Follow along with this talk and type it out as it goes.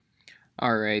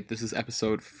All right, this is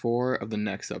episode 4 of the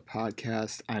Next Up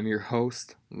podcast. I'm your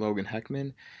host, Logan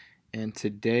Heckman, and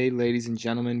today, ladies and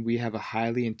gentlemen, we have a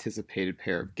highly anticipated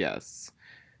pair of guests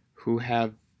who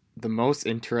have the most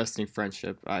interesting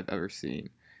friendship I've ever seen.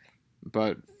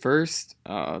 But first,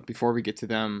 before we get to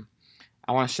them,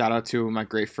 I want to shout out to my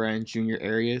great friend, Junior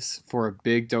Arias, for a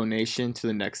big donation to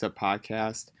the Next Up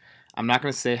podcast. I'm not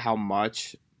going to say how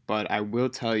much, but I will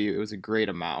tell you it was a great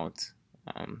amount.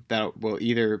 That will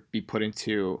either be put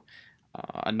into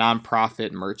a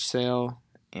nonprofit merch sale,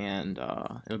 and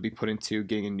it'll be put into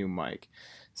getting a new mic.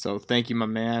 So thank you, my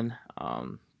man.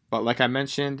 But like I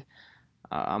mentioned,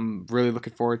 I'm really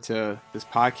looking forward to this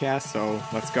podcast, so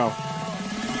let's go.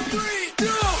 3, 2,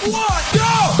 1,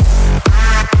 go!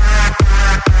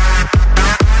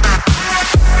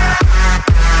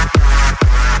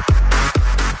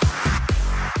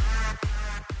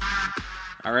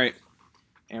 All right.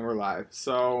 And we're live.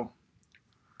 So,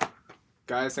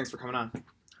 guys, thanks for coming on.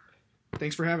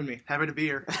 Thanks for having me. Happy to be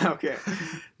here. Okay.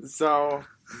 So,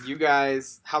 you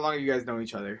guys, how long have you guys known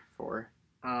each other for?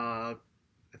 I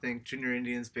think Junior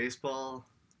Indians baseball,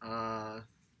 3rd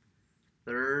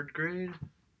grade.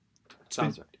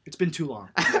 Sounds right. It's been too long.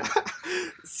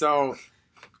 So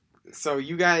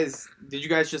you guys, did you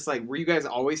guys just were you guys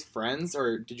always friends,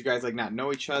 or did you guys not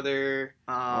know each other?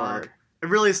 It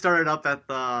really started up at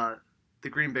the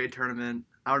Green Bay tournament.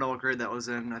 I don't know what grade that was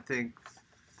in. I think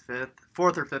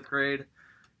 4th or 5th grade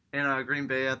in Green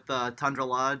Bay at the Tundra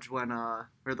Lodge when we were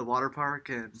at the water park,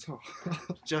 and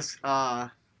just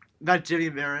met Jimmy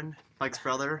Marron, Mike's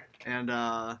brother, and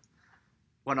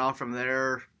went off from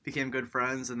there, became good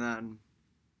friends, and then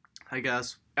I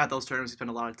guess at those tournaments we spent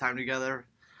a lot of time together.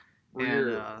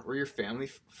 Were your family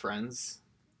friends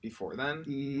before then?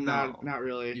 Not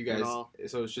really. You guys, at all.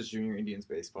 so it's just Junior Indians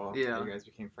baseball. Yeah. You guys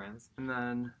became friends. And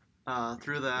then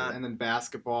through that, And then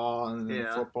basketball, and then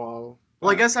football.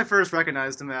 well, I guess I first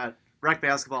recognized him at rec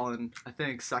basketball in, I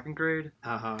think, 2nd grade.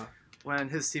 When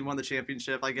his team won the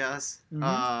championship, I guess.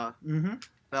 Mm-hmm.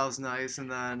 That was nice.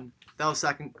 And then that was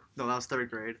 3rd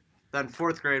grade. Then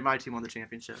 4th grade, my team won the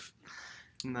championship.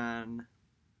 And then,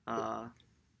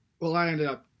 Well, I ended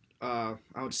up I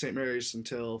went to St. Mary's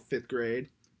until 5th grade.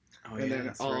 Oh, And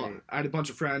then I had a bunch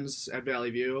of friends at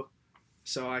Valley View.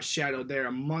 So I shadowed there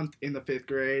a month in the 5th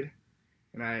grade.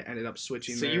 And I ended up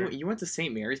switching there. So you went to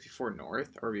St. Mary's before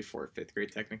North, or before 5th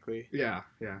grade technically? Yeah.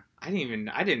 I didn't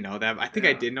know that. I think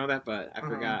I did know that, but I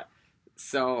forgot.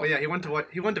 So well, yeah, he went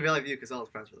to Valley View because all his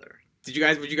friends were there.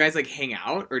 would you guys hang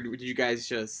out, or did you guys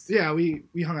just? Yeah, we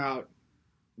hung out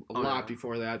a lot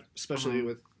before that, especially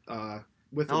with the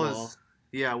ball.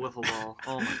 Yeah, wiffle ball.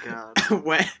 Oh my god.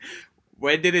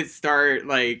 when did it start?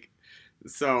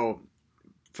 So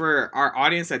for our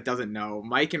audience that doesn't know,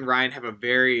 Mike and Ryan have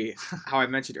how I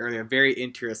mentioned earlier, a very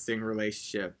interesting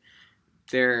relationship.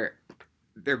 They're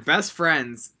best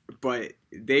friends, but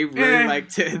they really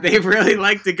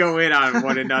like to go in on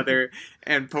one another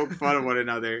and poke fun at one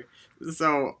another.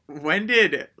 So when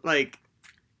did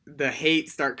the hate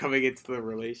start coming into the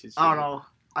relationship? I don't know.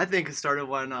 I think it started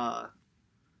when I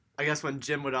guess when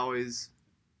Jim would always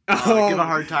give a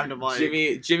hard time to Mike.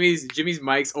 Jimmy's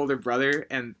Mike's older brother,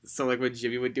 and so when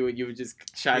Jimmy would do it, you would just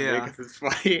chime in because it's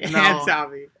funny. And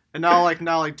Tommy. And now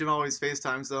Jim always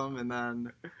FaceTimes them, and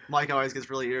then Mike always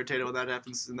gets really irritated when that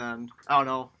happens. And then I don't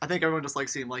know. I think everyone just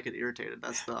likes seeing Mike get irritated.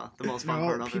 That's the most fun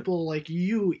part of it. People like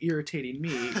you irritating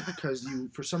me because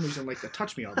you for some reason like to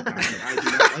touch me all the time. And I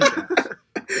do not like that.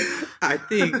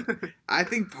 I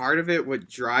think part of it, what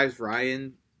drives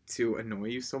Ryan to annoy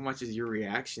you so much, is your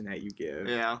reaction that you give.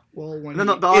 Yeah. Well, when and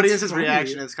then the audience's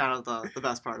reaction is kind of the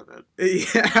best part of it.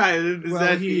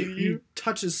 Yeah. He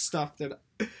touches stuff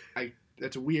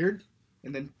that's weird,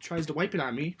 and then tries to wipe it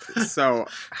on me. So,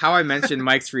 how I mentioned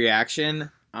Mike's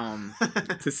reaction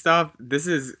to stuff. This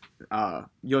is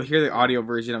you'll hear the audio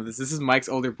version of this. This is Mike's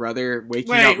older brother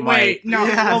waking up Mike. No.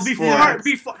 Yes, Well,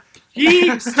 before he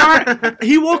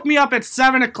woke me up at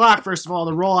 7:00. First of all,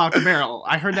 to roll out the barrel.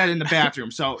 I heard that in the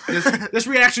bathroom. So this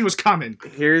reaction was coming.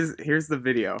 Here's the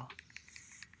video.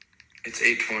 It's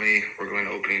 8:20. We're going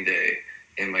to opening day,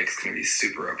 and Mike's going to be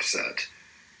super upset.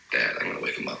 Dad, I'm going to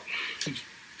wake him up.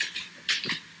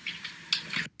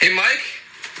 Hey, Mike?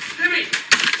 Jimmy,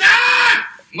 stop!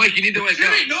 Mike, you need to wake up.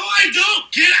 Jimmy, no, I don't!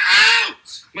 Get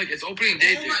out! Mike, it's opening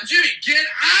day, Oh dude. my, Jimmy, get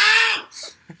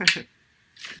out!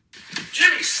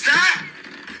 Jimmy, stop!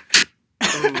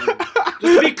 Just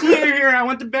to be clear here, I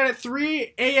went to bed at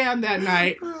 3 a.m. that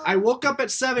night. I woke up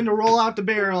at 7 to roll out the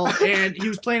barrel, and he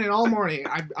was playing it all morning.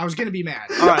 I was going to be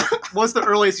mad. All right. What's the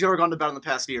earliest you ever gone to bed in the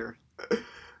past year?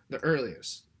 The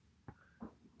earliest.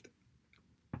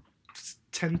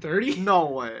 10:30. No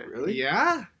way. Really?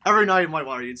 Yeah, Every night in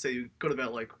Whitewater, you'd say you go to bed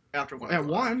like after 1 at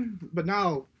o'clock. 1. But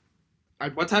now,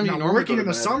 What time do you normally working go to in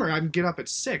the bed? summer? I get up at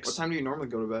 6. What time do you normally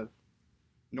go to bed?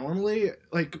 Normally,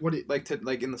 like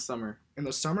Like in the summer. in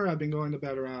the summer, I've been going to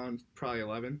bed around probably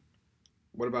 11,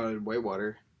 What about in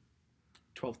Whitewater?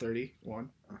 12:30, 1.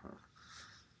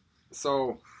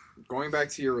 So, going back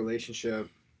to your relationship,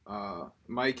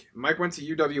 Mike went to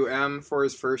UWM for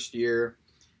his first year,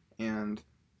 and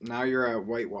now you're at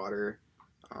Whitewater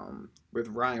with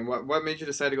Ryan. What made you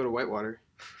decide to go to Whitewater?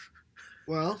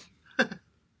 Well,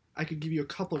 I could give you a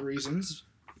couple reasons.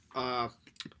 A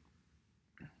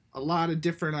lot of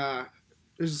different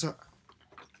there's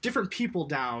different people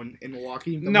down in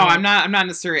Milwaukee. No, I'm not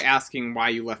necessarily asking why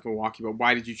you left Milwaukee, but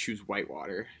why did you choose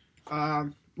Whitewater?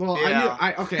 Well, Yeah.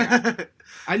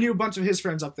 I knew a bunch of his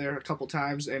friends up there a couple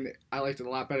times, and I liked it a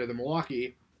lot better than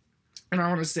Milwaukee. And I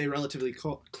want to stay relatively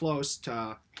close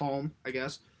to home, I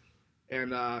guess.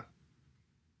 And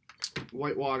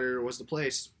Whitewater was the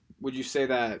place. Would you say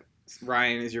that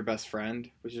Ryan is your best friend,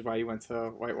 which is why you went to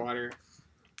Whitewater?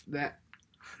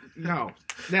 No,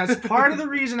 that's part of the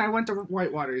reason I went to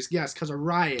Whitewater is yes, because of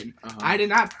Ryan. Uh-huh. I did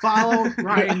not follow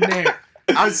Ryan there.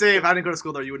 I would say if I didn't go to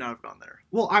school there, you would not have gone there.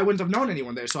 Well, I wouldn't have known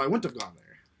anyone there, so I wouldn't have gone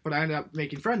there. But I ended up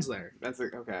making friends there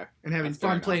Okay. and having That's fair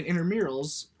fun enough. playing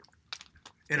intramurals.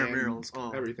 Intramurals. and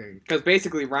Oh. everything. Because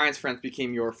basically Ryan's friends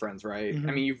became your friends, right? Mhm.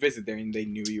 I mean, you visited there and they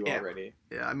knew you Yeah. already.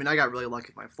 Yeah, I mean, I got really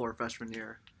lucky my floor freshman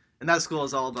year. And that school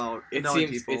is all about knowing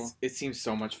people. It seems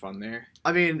so much fun there.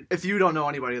 I mean, if you don't know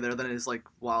anybody there, then it's like,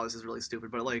 wow, this is really stupid.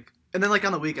 But like, and then like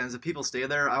on the weekends, if people stay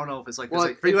there, I don't know if it's like, Well, it's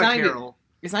like for you it's at not even- Carroll.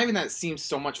 It's not even that it seems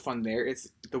so much fun there.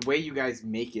 It's the way you guys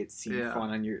make it seem Yeah.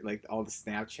 fun on your like all the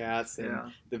Snapchats and Yeah.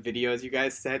 the videos you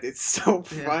guys sent. It's so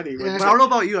Yeah. funny. Yeah. But I don't know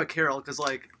about you at Carroll, because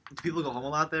like, do people go home a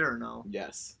lot there or no?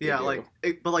 Yes. they Yeah, do. like,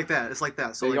 but like that, it's like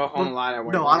that. So So you go like, home a lot at no, I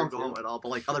Whitewater, don't go too? home at all. But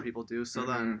like other people do. So Mhm.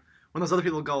 then when those other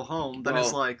people go home, then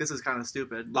it's Well, like this is kind of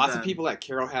stupid. But Lots of then- people at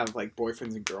Carroll have like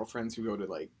boyfriends and girlfriends who go to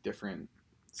like different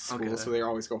schools, Okay. so they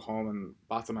always go home, and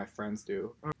lots of my friends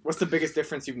do. What's the biggest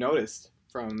difference you've noticed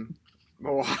from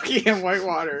Milwaukee and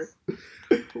Whitewater?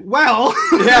 Well,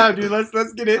 Yeah, dude, let's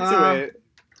get into it.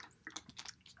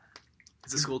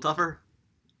 Is the school tougher?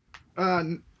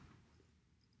 I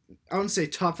wouldn't say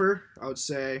tougher. I would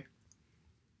say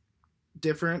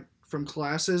different from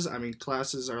classes. I mean,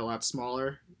 classes are a lot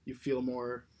smaller. You feel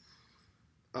more.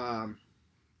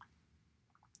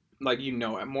 Like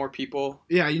more people.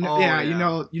 Yeah, you know. Oh, yeah,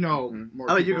 yeah. you know Mhm.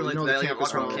 more. Oh, you people, can relate you know to the that. Like, campus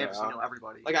walk around well. campus, Yeah. you know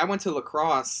everybody. Like I went to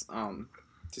lacrosse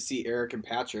to see Eric and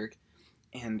Patrick,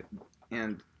 and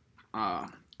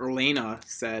Erlena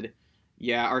said,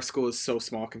 "Yeah, our school is so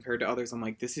small compared to others." I'm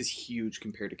like, "This is huge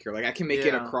compared to Carroll. Like I can make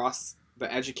it Yeah. across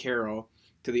the edge of Carroll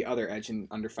to the other edge in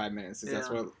under 5 minutes. That's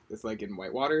Yeah. what it's like in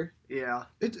Whitewater." Yeah.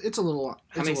 It's a little.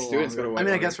 How many students go to I Whitewater?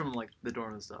 mean, I guess from like the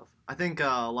dorm and stuff. I think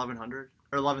 1,100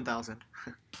 or 11,000.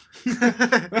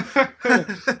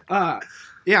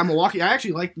 Yeah, Milwaukee. I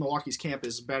actually like Milwaukee's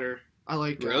campus better. I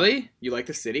like. Really? You like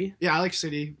the city? Yeah, I like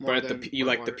city more But than you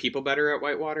like the Whitewater. people better at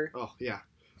Whitewater? Oh yeah.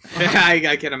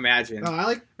 I can imagine. No, I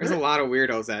like. There's a lot of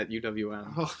weirdos at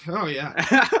UWM. Oh yeah.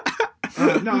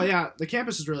 No, yeah, the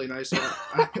campus is really nice. So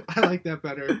I like that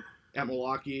better at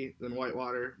Milwaukee than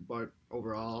Whitewater, but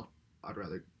overall, I'd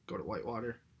rather go to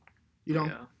Whitewater. You don't.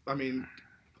 Yeah. I mean,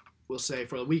 we'll say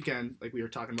for the weekend, like we were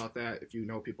talking about that. If you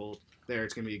know people there,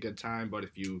 it's gonna be a good time. But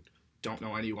if you don't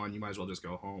know anyone, you might as well just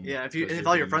go home. Yeah, if 'cause all you're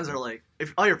your doing friends are nothing. like,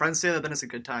 if all your friends say that, then it's a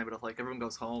good time. But if like everyone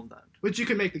goes home, then Which you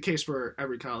can make the case for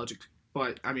every college.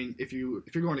 But I mean, if you're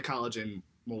going to college in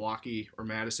Milwaukee or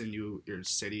Madison, you're a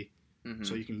city, Mhm.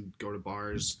 so you can go to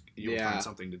bars. You'll Yeah. find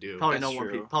something to do. probably That's no more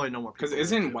true. people. Probably no more people. Because there,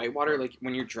 isn't too. Whitewater, like,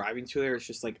 when you're driving to there, it's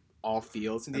just, like, all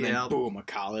fields, and Yeah. then, boom, a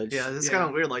college? Yeah, it's Yeah. kind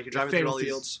of weird. Like you're The driving through fatal all these,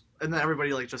 fields. and then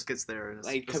everybody like just gets there, and it's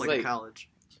Like, just 'cause, like a like- college.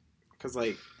 Because,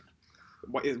 like,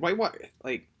 is Whitewater,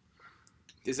 like,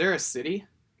 is there a city?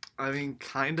 I mean,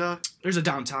 kinda. There's a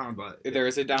downtown, but There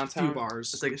is a a downtown? few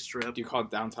bars. It's like a strip. Do you call it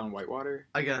downtown Whitewater?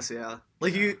 I guess, yeah.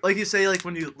 Like you say, like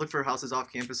when you look for houses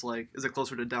off campus, like is it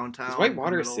closer to downtown? Is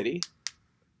Whitewater a middle? city?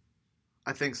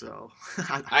 I think so.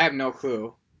 I have no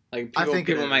clue. Like, I think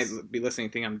it people might is. be listening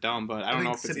and think I'm dumb, but I don't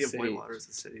know if think it's a city of city. Whitewater is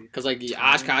a city. Because, like,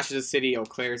 Oshkosh is a city, Eau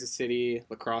Claire is a city,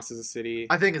 La Crosse is a city.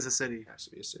 I think it's a city. It has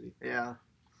to be a city. Yeah.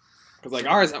 Because, like,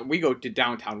 ours, we go to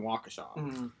downtown Waukesha.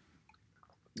 Mhm.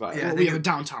 But, Yeah, I well, we think have a it-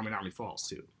 downtown in Army Falls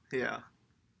too. Yeah.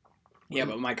 yeah,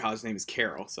 but my college name is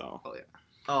Carroll, so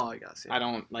Oh, I guess. Yeah. I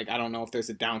don't know if there's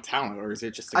a downtown, or is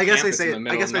it just a I guess they campus say. in the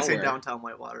middle I guess of they say nowhere? downtown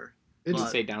Whitewater. It's, Did you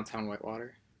But- say downtown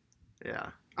Whitewater?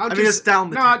 Yeah. I I mean, it's down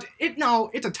the. no,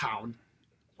 it's a town.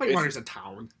 Whitewater's a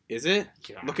town. Is it?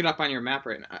 Yeah. Look it up on your map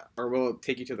right now, or will it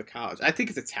take you to the college? I think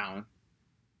it's a town.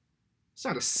 It's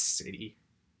not a city.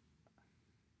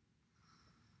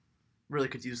 Really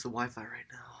could use the Wi-Fi right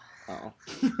now. Oh,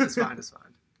 It's fine. It's fine.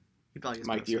 You probably use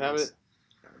Mike, better do you have service. it?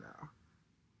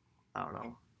 I don't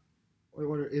know.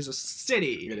 Whitewater is a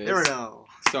city. It is. There we go.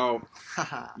 So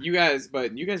Haha. you guys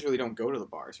really don't go to the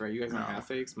bars, right? You guys don't No. have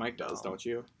fakes. Mike does, No. don't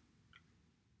you?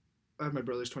 My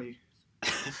brother's 20.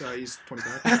 He's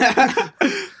 25.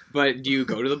 But do you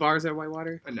go to the bars at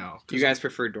Whitewater? No. Do you guys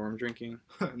prefer dorm drinking?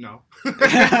 No.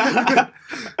 Yeah.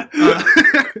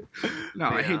 No,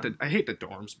 I Yeah. hate the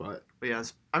dorms, but But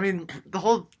yes, I mean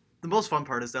the most fun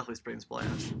part is definitely Spring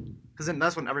Splash, because then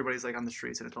that's when everybody's like on the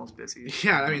streets and it's almost busy.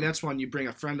 yeah, I mean that's when you bring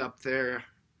a friend up there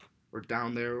or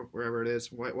down there, wherever it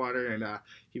is, Whitewater, and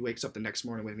he wakes up the next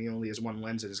morning when he only has one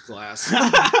lens in his glass.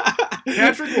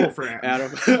 Patrick Wolfram.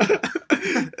 Adam.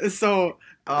 So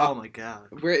Oh my god.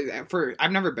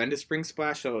 I've never been to Spring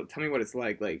Splash, so tell me what it's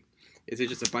like. Like, is it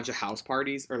just a bunch of house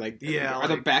parties, or like, Yeah, are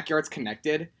the like- backyards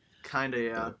connected, Kinda,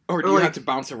 yeah. or do Or you like- have to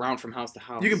bounce around from house to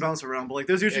house? You can bounce around, but like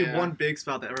there's usually Yeah. one big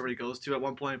spot that everybody goes to at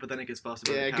one point, but then it gets busted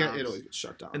by Yeah, the cops. it'll get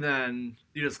shut down. And then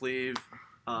you just leave,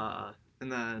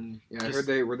 and then Yeah, I just-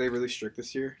 heard were they really strict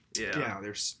this year? yeah,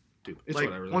 they're stupid. It's like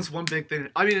whatever. once one big thing.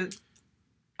 I mean,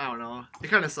 I don't know. It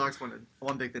kind of sucks when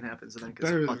one big thing happens and then it gets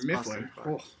better than busted. Mifflin.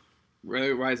 Oh,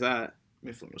 Really? Why is that?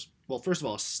 Mifflin was first of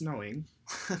all, it's snowing.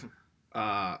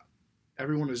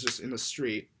 Everyone was just in the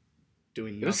street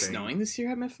doing nothing. It was snowing this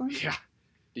year at Mifflin? Yeah,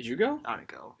 Did you go? I didn't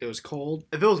go. it was cold,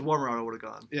 If it was warmer out, I would have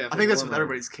gone. Yeah, if I it think was that's with warmer.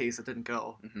 everybody's case that didn't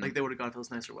go. Mhm. Like they would have gone if it was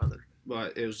nicer weather.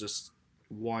 but it was just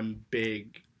one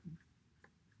big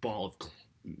ball of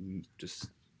just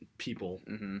people.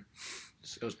 Mm-hmm.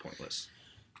 It was pointless.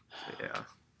 Yeah.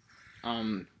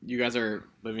 You guys are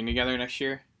living together next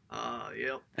year?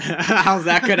 Yep. How's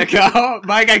that gonna go?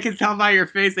 Mike, I can tell by your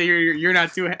face that you're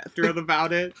not too thrilled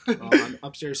about it. I'm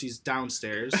upstairs, he's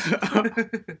downstairs.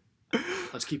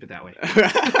 Let's keep it that way.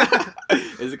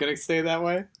 Is it gonna stay that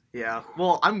way? Yeah.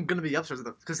 Well, I'm gonna be upstairs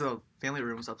because the family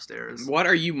room's upstairs. What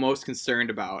are you most concerned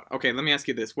about? Okay, let me ask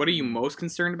you this: what are you most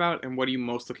concerned about, and what are you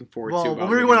most looking forward to? Well, about when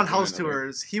we living went on with one house another?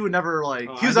 tours, he would never like.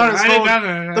 Oh, He was on his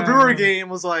phone. The The Brewer game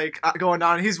was like going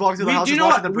on. He's walking through the house. Do you and know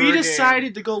watching what? the We Brewer game.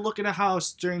 decided to go look at a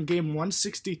house during game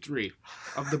 163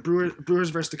 of the Brewers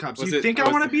versus the Cubs. Do Was you it- think I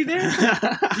was want to it- be there?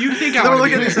 Do you think I Then we're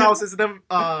want to looking be at these there? houses,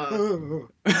 and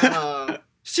then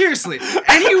Seriously,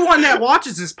 anyone that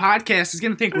watches this podcast is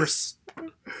gonna think we're just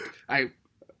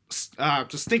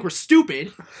think we're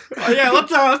stupid. Oh, yeah,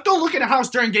 let's go look at a house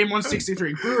during game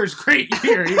 163. Brewers great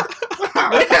year.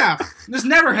 Yeah, this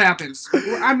never happens.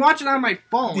 I'm watching on my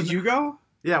phone. Did you go?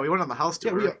 yeah, we went on the house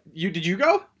Yeah, tour. Did you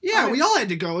go? we all had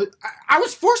to go. I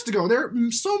was forced to go. They're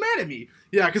so mad at me.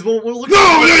 Yeah, because we'll look.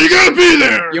 No, you gotta be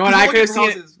there. You know what He's I could have looking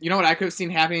for seen? houses. You know what I could have seen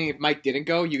happening if Mike didn't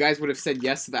go? You guys would have said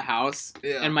yes to the house,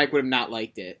 Yeah. and Mike would have not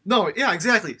liked it. No, yeah,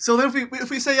 exactly. So then if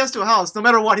we say yes to a house, no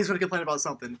matter what, he's gonna complain about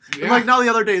something. Yeah. And like now the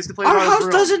other day, he's complaining Our about his house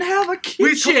room. doesn't have a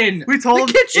kitchen. We told the him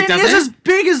kitchen It is doesn't? as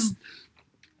big as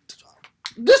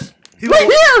this. people,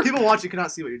 right here! People watching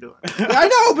cannot see what you're doing. I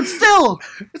know, but still,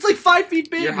 it's like 5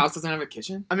 feet big. Your house doesn't have a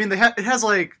kitchen? I mean, it has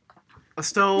like a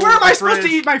stove. Where am I a supposed to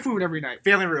fridge, eat my food every night?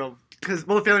 Family room. Because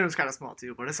the family room's kind of small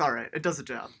too, but it's all right. It does the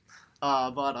job.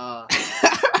 But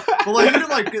like you could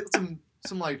like get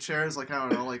some like chairs, like I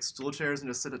don't know, like stool chairs, and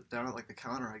just sit it down at like the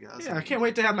counter, I guess. Yeah, I can't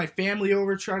wait to have my family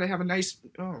over. Try to have a nice.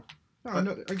 Oh,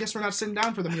 no, I guess we're not sitting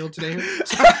down for the meal today.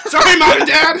 Sorry, Mom and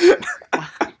Dad.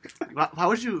 Why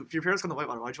would you? If your parents come to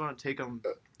Whitewater, why'd you want to take them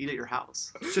eat at your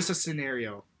house? It's just a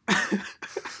scenario.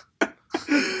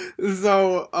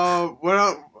 So,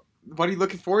 what are you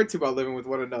looking forward to about living with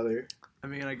one another? I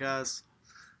mean, I guess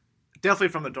definitely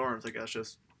from the dorms. I guess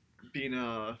just being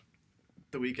the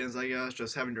weekends. I guess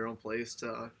just having your own place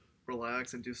to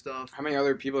relax and do stuff. How many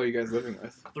other people are you guys living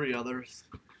with? 3 others,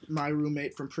 My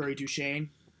roommate from Prairie du Chien.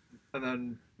 and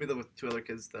then we live with 2 other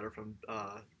kids that are from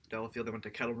Delafield. They went to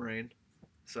Kettle Moraine,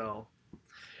 so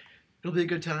it'll be a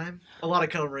good time. A lot of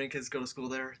Kettle Moraine kids go to school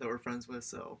there that we're friends with.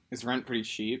 So, Is rent pretty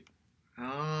cheap?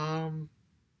 I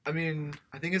mean,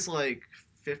 I think it's like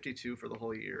 $52 for the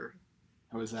whole year.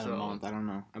 How is that a So- month? I don't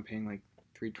know. I'm paying like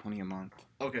 $320 a month.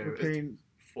 Okay, We're it's paying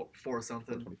four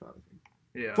something. $425, I think.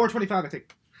 Yeah. $425, I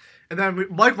think. And then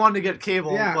Mike wanted to get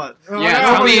cable, Yeah. but Oh, Yeah,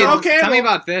 no, tell me, okay, tell me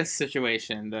well, about this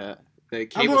situation. The I'm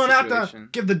cable going to have situation. to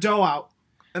give the dough out.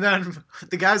 and then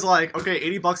the guy's like, okay,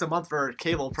 $80 a month for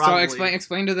cable, probably. So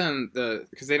explain to them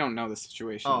because they don't know the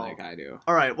situation Oh. like I do.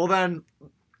 All right, well then,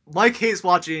 Mike hates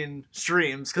watching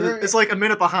streams because They're- it's like a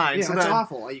minute behind. Yeah, so it's then,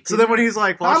 awful. So then when he's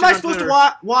like, how am watching I on supposed Twitter,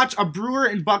 to watch a Brewer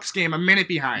and Bucks game a minute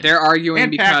behind? They're arguing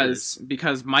And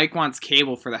because Mike wants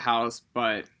cable for the house,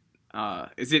 but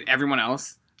is it everyone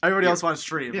else? everybody else wants to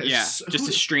stream? Yeah. Yeah, just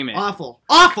to stream it. awful.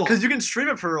 Because you can stream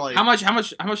it for like How much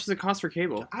does it cost for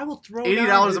cable? I will throw $80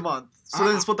 down a month. So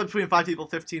then split that between 5 people,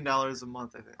 $15 a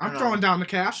month. I think. I'm throwing down the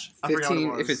cash. I forgot what it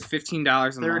was. If it's $15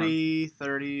 a month.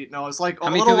 30. No, it's like a How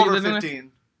many little people over you living with?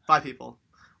 15. 5 people.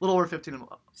 A little over 15 a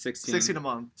month. 16. 16 a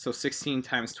month. So 16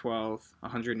 times 12,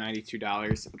 $192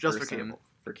 a Just for person cable.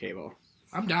 For cable.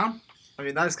 I'm down. I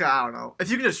mean, that's I don't know.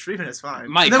 If you can just stream it, it's fine.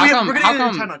 Mike, And then how we're come?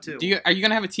 gonna get it too. Are you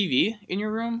gonna have a TV in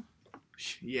your room?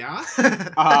 Yeah.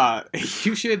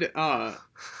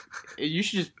 You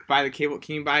should just buy the cable.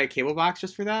 Can you buy a cable box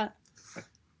just for that?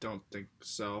 Don't think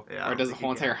so. Yeah, I Or don't does the think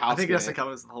whole you can. entire house I think it get has to it?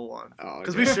 count as the whole one. Oh,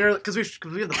 Because okay. we share. Because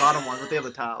we have the bottom one, but they have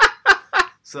the top.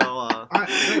 So.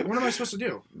 Wait, what am I supposed to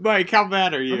do? Mike, how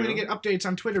bad are you? I'm gonna get updates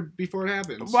on Twitter before it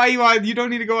happens. Why you don't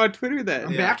need to go on Twitter then?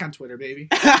 I'm Yeah. back on Twitter, baby.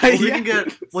 Well, you can get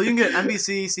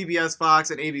NBC, CBS, Fox,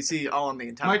 and ABC all on the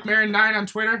entire. Mike Marron 9 on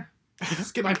Twitter.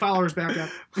 Let's get my followers back up.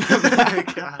 Oh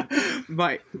my God.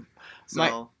 Mike,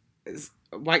 So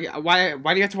why do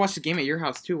you have to watch the game at your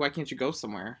house too? Why can't you go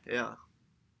somewhere? yeah.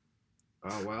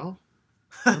 Oh well.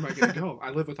 Where am I gonna go? I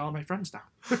live with all my friends now.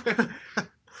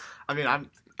 I mean,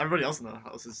 everybody else in the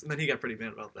house is, and then he got pretty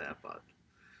mad about that. But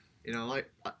you know,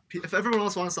 like if everyone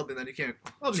else wants something, then you can't.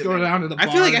 I'll just get go mad. down to the I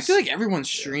bars. feel like everyone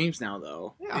streams now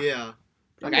though. Yeah.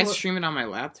 Like You I know what? stream it on my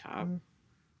laptop.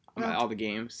 Yeah. All the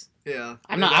games. Yeah.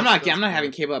 I'm not having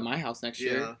cable at my house next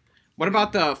year. Yeah. What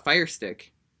about the Fire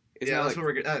Stick? Is Yeah, that that's like,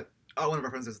 what we're gonna. One of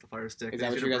our friends has the Fire Stick. is that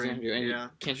what you guys are gonna do? And Yeah.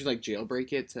 can't you like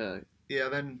jailbreak it to? Yeah.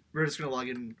 Then we're just gonna log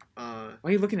in. Why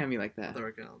are you looking at me like that? Other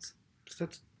accounts.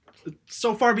 That's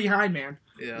so far behind, man.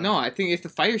 Yeah. No, I think if the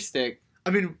Fire Stick, I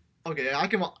mean, okay,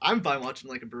 I'm fine watching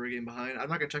like a Brewer game behind. I'm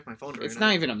not gonna check my phone right it's now.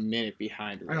 not even a minute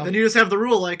behind. I know. Then you just have the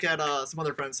rule like at some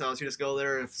other friend's house. You just go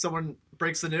there. If someone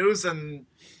breaks the news, and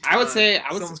I would say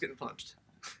someone's getting punched.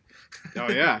 Oh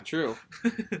yeah, true.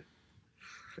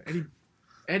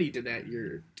 Eddie did that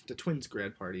at the Twins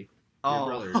grad party. Oh,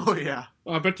 brothers. oh yeah.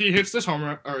 But he hits this home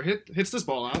run or hits this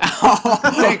ball out.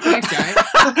 Thanks, guy.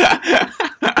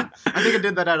 I think I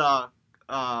did that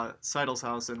at Seidel's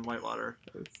house in Whitewater,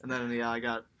 and then I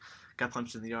got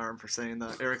punched in the arm for saying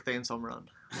the Eric Thames home run.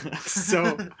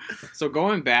 So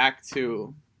going back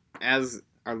to, as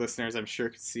our listeners I'm sure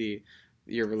could see,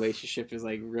 your relationship is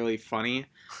like really funny.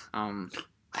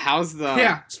 How's the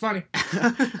Yeah, it's funny.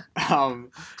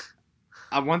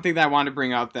 one thing that I wanted to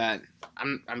bring up that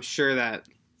I'm sure that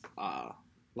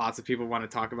lots of people want to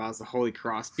talk about is the Holy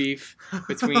Cross beef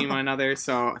between one another.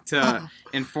 So to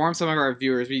inform some of our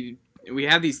viewers, we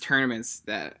have these tournaments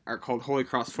that are called Holy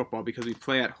Cross football because we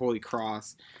play at Holy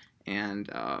Cross, and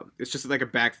it's just like a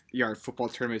backyard football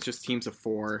tournament. It's just teams of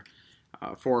 4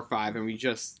 or 5, and we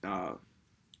just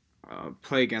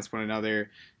play against one another.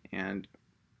 And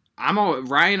I'm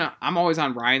always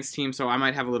on Ryan's team, so I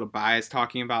might have a little bias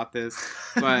talking about this.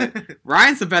 But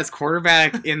Ryan's the best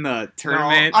quarterback in the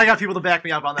tournament. No, I got people to back me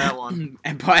up on that one.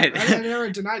 I never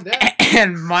denied that.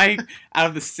 And Mike, out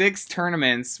of the 6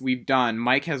 tournaments we've done,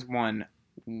 Mike has won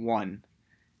 1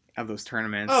 of those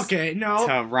tournaments. Okay, no.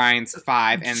 To Ryan's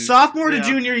 5, and Sophomore to Yeah.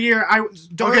 junior year,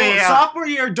 sophomore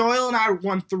year, Doyle and I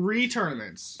won 3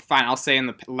 tournaments. fine, I'll say in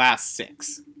the last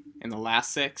 6. In the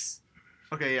last 6.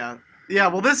 Okay, yeah. Yeah,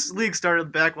 well, this league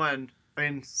started back when,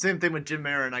 same thing with Jim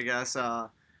Marron, I guess,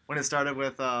 when it started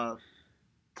with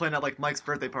playing at, like, Mike's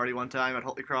birthday party one time at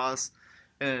Holy Cross,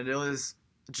 and it was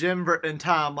Jim and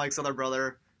Tom, Mike's other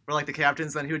brother, were, like, the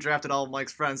captains, then he drafted all of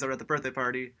Mike's friends that were at the birthday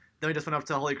party, then we just went up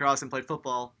to Holy Cross and played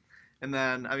football, and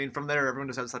then, from there, everyone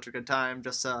just had such a good time,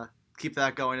 just keep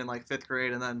that going in, like, 5th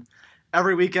grade, and then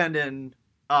every weekend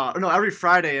every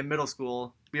Friday in middle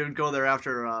school, we would go there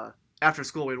after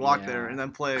school, we'd walk there and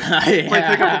then play pickup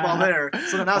football there.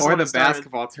 So then that's or when the it started.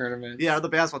 basketball tournament. Yeah, or the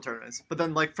basketball tournaments. But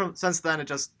then, since then, it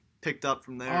just picked up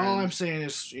from there. All I'm saying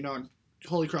is, in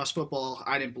Holy Cross football,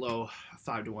 I didn't blow a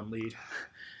 5-1 lead.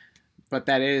 But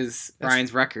that is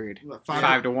Ryan's record.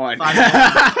 5 to 1. 5 to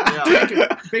 1.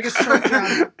 Yeah. Biggest choke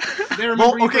job. They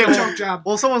remember you for a choke job.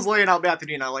 Well, someone's laying out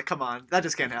Matadina. Like, come on, that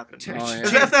just can't happen. Oh, yeah.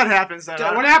 If that happens, then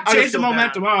What happened? I Change just the feel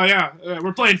momentum. bad. Oh yeah,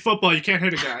 we're playing football. You can't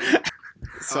hit a guy.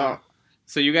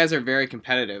 So you guys are very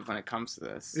competitive when it comes to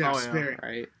this. Yeah, Oh, it's yeah. very.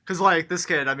 Right? Because this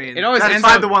kid, It always that ends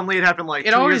up- 5-1 lead happened like 2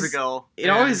 years always- ago. it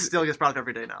and always- still gets brought up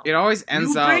every day now. It always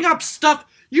ends You up. bring up stuff.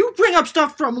 You bring up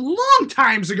stuff from long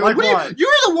times ago. Like What do you- what? You're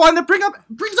the one that brings up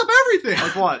everything.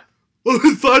 Like what? Oh,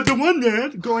 it's 5-1,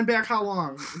 man. Going back how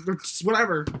long? It's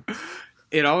whatever.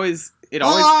 It always it All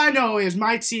always I know is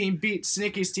my team beat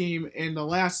Sanicki's team in the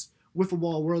last Wiffle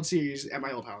Ball World Series at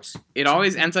my old house.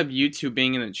 ends up you two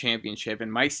being in the championship,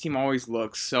 and Mike's team always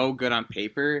looks so good on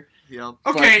paper. Yep.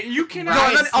 Okay, But- you cannot.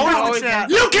 Right, then always no, chat.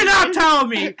 You cannot tell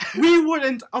me we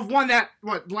wouldn't have won that.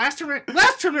 What last tournament?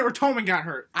 Last tournament where Toman got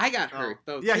hurt. I got hurt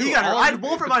though. Yeah, too. he got hurt. All I of had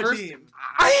both for the my first- team.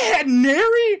 I had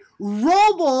Neri,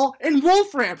 Robo, and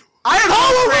Wolfram. I had How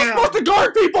are we Wolfram. supposed to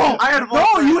guard people? I had No,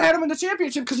 Wolfram. you had him in the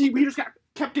championship because he just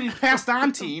kept getting passed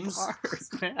on teams.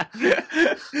 Man.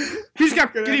 He just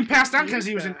kept getting passed on because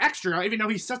he was an extra, even though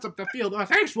he sets up the field.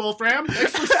 Thanks, Wolfram.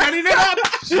 Thanks for setting it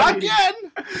up again.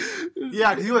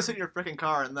 Yeah, because you was sitting in your freaking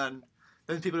car, and then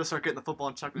people just start getting the football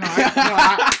and chucking No, it.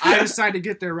 I decided to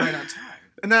get there right on time.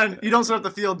 And then you don't set up the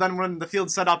field. Then when the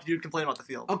field's set up, you complain about the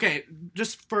field. Okay,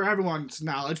 just for everyone's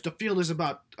knowledge, the field is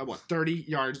about 30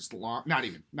 yards long. Not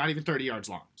even 30 yards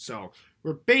long. So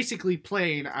we're basically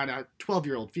playing on a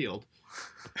 12-year-old field.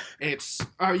 It's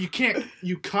you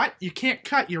can't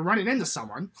cut. You're running into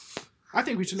someone. I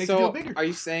think we should make the field bigger. Are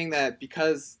you saying that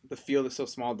because the field is so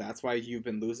small, that's why you've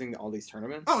been losing all these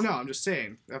tournaments? Oh no, I'm just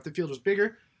saying if the field was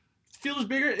bigger,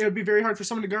 it would be very hard for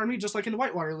someone to guard me, just like in the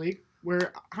Whitewater League,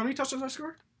 where how many touchdowns I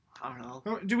scored? I don't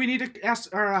know. Do we need to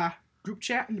ask our group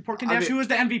chat in the Pork and Dash who was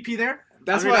the MVP there?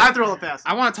 That's I what I throw the pass.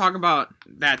 I want to talk about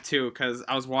that too, because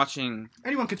I was watching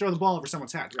Anyone can throw the ball over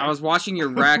someone's head. Right? I was watching your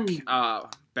rec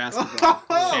basketball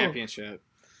Oh. championship.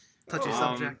 Touchy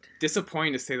subject.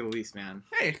 Disappointing to say the least, man.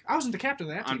 Hey, I wasn't the captain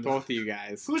of that team. On both of you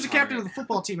guys. Who was the captain All of the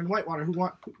football team in Whitewater? Who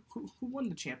won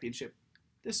the championship?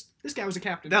 This guy was a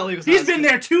captain. That league was He's not been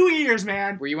as there 2 years,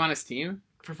 man. Were you on his team?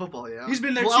 For football, yeah. He's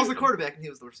been there Well, I was too. the quarterback and he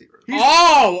was the receiver. He's-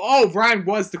 Oh, Brian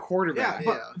was the Yeah, quarterback.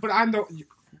 but I'm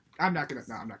not gonna.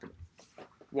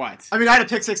 What? I mean, I had a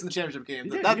pick six in the championship game.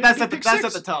 You did. That, You that's did at the pick that's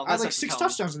six. at the tone. I had That's like at the 6 tone.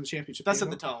 touchdowns in the championship. That's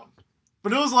game. at the tone.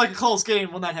 But it was like a close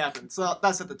game when that happened. So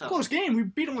that's at the tone. Close game. We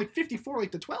beat him like 54,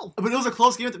 like to 12. But it was a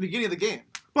close game at the beginning of the game.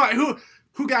 But who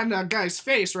got in the guy's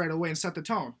face right away and set the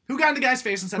tone? Who got in the guy's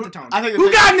face and set the tone? I think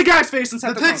Who got in the guy's face and set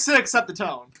The the, tone? pick six set the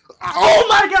tone. Oh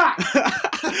my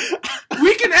god!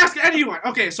 We can ask anyone.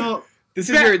 Okay, so This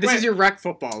Wait. is your rec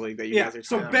football league that you guys are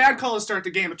So talking bad about. call to start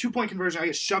the game. A 2-point conversion. I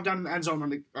get shoved down in the end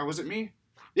zone. Or was it me?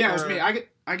 Yeah, it was me.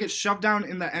 I get shoved down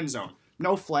in the end zone.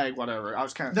 No flag, whatever. I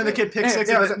was kind of. Then the kid pick six,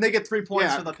 and they get 3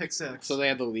 points for the pick six. So they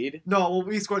had the lead? No, well,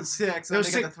 we scored 6, It and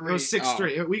was they got six. the It 3. was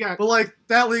 6-3. Oh. We got. But, like,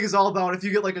 that league is all about if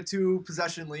you get, like, a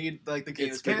 2-possession lead, like, the game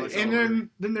It's is pretty good. much And over.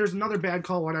 then there's another bad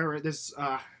call. Whatever. This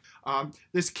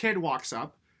kid walks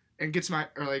up and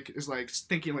is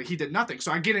thinking like he did nothing.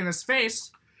 So I get in his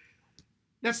face.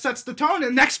 That sets the tone.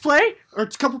 And next play, or a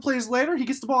couple plays later, he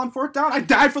gets the ball on 4th down. I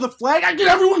dive for the flag. I get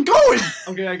everyone going.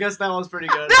 Okay, I guess that was pretty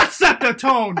good. That set the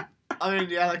tone. I mean,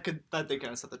 yeah, that did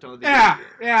kind of set the tone of the Yeah, game.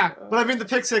 yeah. But, I mean, the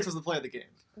pick six was the play of the game.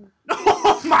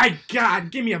 Oh my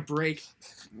god, give me a break.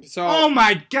 So Oh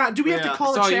my god, do we have to Yeah.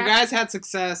 call so a you chat? guys had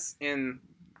success in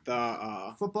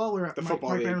the Football, where The Mike football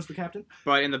Brand league. was the captain.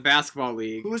 but in the basketball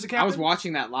league. Who was the I was captain?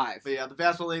 watching that live. But, yeah, the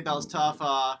basketball league, that was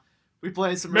tough. We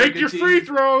played some really Make good your teams. free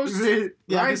throws.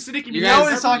 Yeah, Ryan 'cause- Sanicki, You We guys,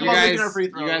 always talk you about guys, making our free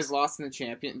you throws. guys lost in the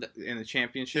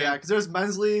championship. Yeah, because there's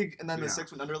men's league and then the Yeah.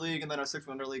 6-1 league, and then our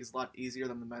 6-1 league is a lot easier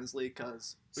than the men's league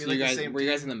because we So like you the guys same. were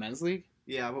you guys in the men's league?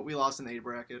 Yeah, but we lost in the A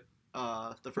bracket.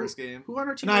 The first game, Who on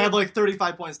our team? and I had like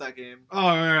 35 points that game.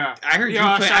 Oh yeah. I heard Yeah,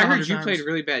 I you. shot I heard 100 you times. played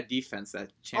really bad defense that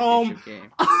championship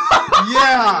game.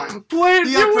 Yeah, Wait,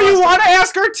 He do had you crossed want to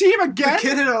ask our team the again?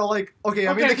 kid hit a like. Okay,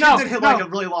 I mean Okay, the kid no, did hit no. like a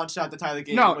really long shot to tie the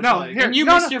game. No, which, no, like, here. And you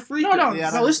No, missed no, your free No, throw. no, Yeah,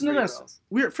 no. that Listen to was this.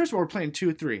 free throws. First of all, we're playing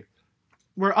 2-3.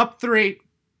 We're up 3,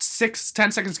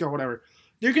 10 seconds ago, whatever.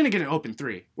 They're gonna get an open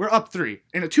 3. We're up 3.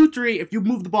 In a 2-3, if you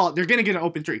move the ball, they're gonna get an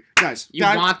open 3. Guys, You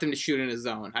want them to shoot in a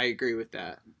zone. I agree with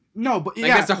that. no, but Like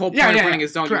yeah, that's the whole point yeah, of yeah, running a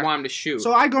zone. correct. You want them to shoot.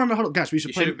 So I go in the huddle. Guys, we should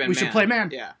you play. should have been. We should play man.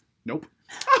 Yeah. Nope.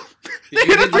 Did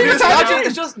They you- did did you the just entire tell game. them?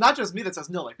 It's just not just me that says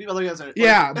no. Like people other guys are. Like,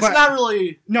 Yeah, it's but- not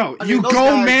really. No, I mean, you those go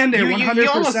guys- man there You 100%.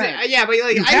 almost yeah, but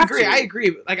like You I have agree. to. I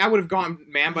agree. Like I would have gone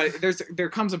man, but there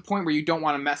comes a point where you don't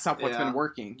want to mess up what's Yeah. been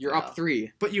working. You're Yeah. up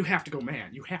 3, But you have to go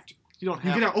man. You have to. You don't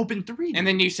You have. get an open 3. and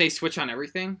then you say switch on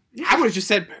everything. Yeah. I would have just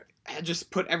said just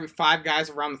put every 5 guys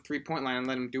around the 3-point line and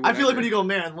let them do. I Whatever. feel like when you go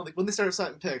man, when they started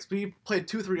setting picks, we played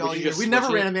 2-3 all Would you year. just We never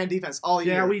switch ran it? a man defense all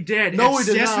year. Yeah, we did. No, we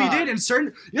did Yes, not. we did.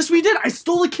 Yes, we did. I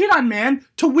stole a kid on man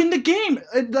to win the game,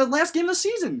 the last game of the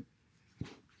season.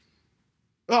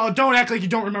 Oh, don't act like you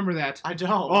don't remember that. I don't.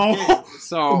 Oh,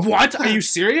 so. what? Are you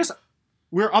serious?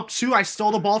 We're up 2. I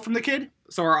stole the ball from the kid.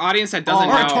 So our audience that doesn't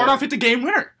Or know. I tore it off hit the game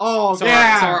winner. Oh, So, okay.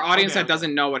 Yeah. so our audience Okay. that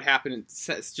doesn't know what happened,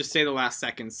 just say the last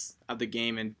seconds of the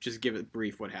game and just give it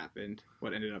brief what happened,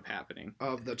 what ended up happening.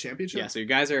 Of the championship? Yeah, so you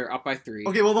guys are up by 3.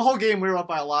 Okay, well, the whole game we were up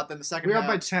by a lot. Then the second We were up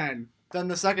half, by 10. Then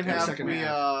the second Yeah, half, second we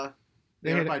half. they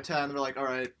They hit hit by 10. We're like, all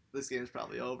right, this game's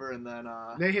probably over. And then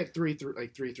They hit three threes.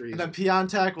 and then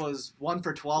Piontek was 1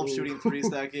 for 12 Ooh. shooting threes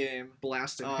that game.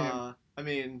 Blasting him. I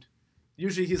mean,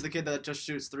 usually he's the kid that just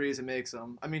shoots threes and makes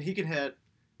them. I mean, he can hit.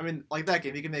 I mean, like that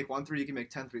game, he can make 1 3, he can make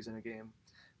 10 threes in a game.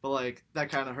 But like that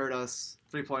kind of hurt us.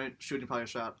 3-point shooting probably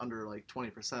shot under like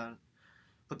 20%.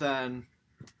 But then,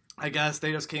 I guess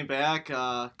they just came back,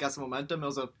 got some momentum.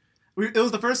 It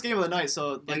was the first game of the night,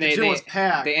 so like the gym was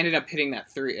packed. They ended up hitting that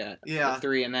three. Yeah. The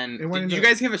three, and then It went did you into-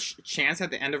 guys have a chance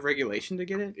at the end of regulation to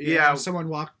get it? Yeah.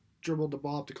 Someone dribbled the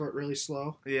ball up the court really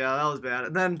slow. Yeah, that was bad.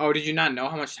 And then, Oh, did you not know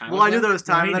how much time? well, I knew left? there was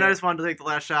time, No, and he then I did. just wanted to take the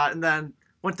last shot, and then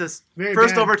went to Very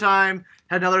first bad. overtime,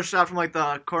 had another shot from like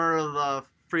the corner of the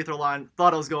free throw line.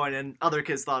 Thought it was going in. Other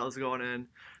kids thought it was going in.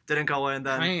 Didn't go in.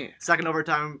 Then How many, second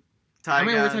overtime, tie how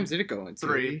many again. overtimes did it go into?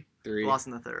 3. Three. Lost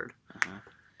in the third. Uh-huh.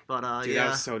 But Dude,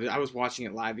 yeah. I was watching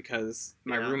it live because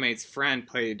my Yeah. roommate's friend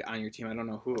played on your team. I don't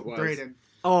know who it was. Braden.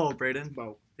 Oh, Braden.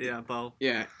 Bo. Yeah, Bo.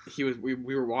 Yeah, he was. We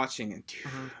were watching it.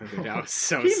 Dude, that was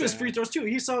so. He sad. missed free throws too.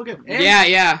 He's so good. And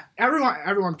Yeah.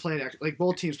 Everyone played like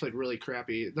both teams played really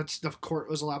crappy. The court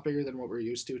was a lot bigger than what we're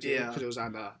used to too. Yeah. Because it was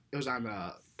on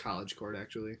the college court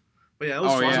actually. But yeah, it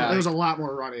was Oh, fun. yeah. There was a lot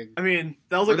more running. I mean,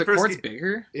 that was Were like the the first. courts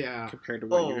bigger Yeah. compared to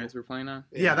what you Oh. guys were playing on?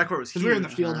 Yeah, that court was Because huge. we were in the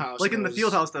Uh-huh. field house. Like in and the it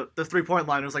field was- house, the 3-point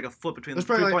line was like a foot between It was the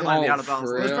probably 3-point like- line and the Oh, out of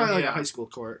bounds. for It was real? probably like Yeah. a high school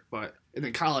court, but and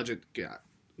then college it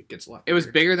gets a lot. It was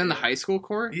bigger than the high school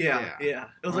court. Yeah. It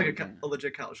was Oh, like okay. a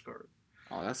legit college court.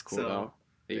 Oh, that's cool So, though.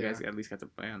 That you yeah. guys at least got to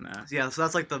play on that. Yeah, so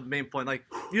that's like the main point. Like,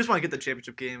 you just want to get the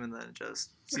championship game and then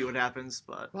just see what happens.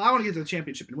 But Well, I want to get to the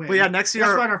championship and win. yeah, next year.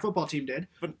 That's what our football team did.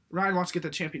 But- Ryan wants to get the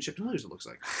championship and lose. It looks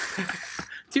like.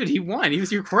 Dude, he won. He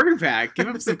was your quarterback. Give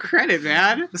him some credit,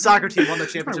 man. The soccer team won the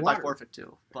championship by water. forfeit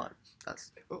too, but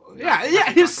that's Yeah, nothing yeah.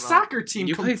 to His talk about. soccer team.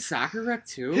 You played soccer rec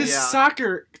too. His Yeah.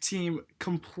 soccer team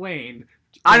complained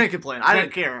I didn't complain. I That-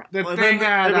 didn't care. that Well, they then-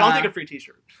 had, I'll uh, take a free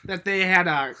T-shirt. that they had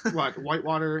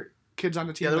whitewater kids on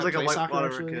the team. Yeah, there was that like a play soccer,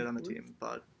 whitewater actually. kid on the team,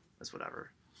 but that's whatever.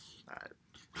 All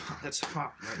right. That's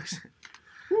hot. Nice.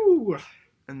 Woo.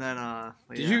 And then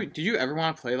Did you ever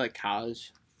want to play like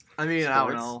college? I mean, I don't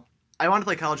sports? know. I wanted to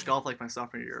play college golf like my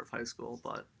sophomore year of high school,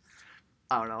 but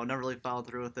I don't know. Never really followed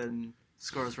through with it. And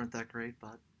scores weren't that great,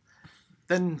 but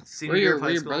then senior year of high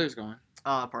Where your school, brothers going?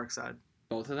 Parkside,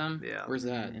 Both of them? Yeah. Where's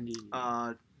that? Indy.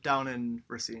 down in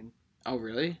Racine. Oh,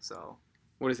 really? So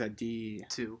What is that? D.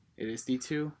 2. It is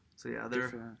D2. So yeah,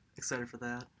 they're excited for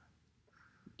that.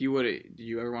 Do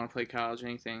you ever want to play college or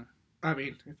anything? I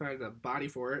mean, if I had the body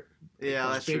for it. Yeah,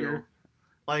 It's that's bigger. true.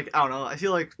 Like I don't know. I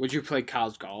feel like Would you play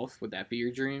college golf? Would that be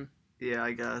your dream? yeah,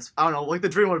 I guess I don't know. Like the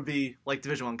dream would be like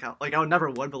Division 1 Like I would never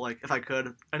would, but like if I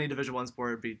could, any Division 1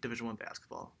 sport would be Division 1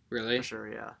 basketball Really? for sure.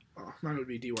 Yeah, Oh, mine would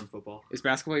be D1 football. Is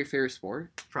basketball your favorite sport?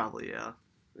 probably yeah.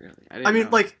 Really? I mean,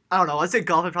 like I don't know. I'd say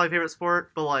golf is probably favorite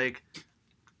sport, but like,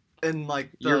 in like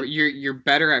the you're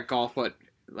better at golf, but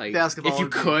like Basketball if you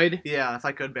would be- could yeah, if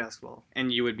I could basketball.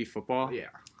 and you would be football, Yeah.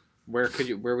 where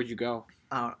would you go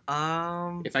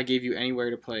if I gave you anywhere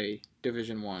to play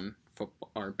Division 1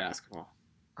 football or basketball?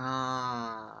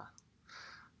 I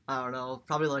don't know.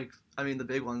 Probably like I mean the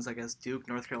big ones, I guess Duke,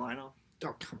 North Carolina.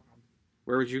 Oh, come on.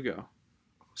 Where would you go?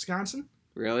 Wisconsin?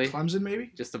 Really? Clemson,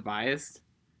 maybe? Just a biased?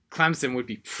 Clemson would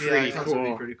be Yeah, pretty Clemson cool.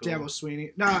 would be pretty cool. Dabo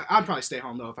Sweeney. No, I'd probably stay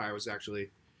home, though, if I was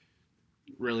actually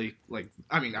really, like,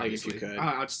 I mean, Like, if you obviously. could.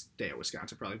 I'd stay at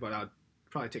Wisconsin, probably, but I'd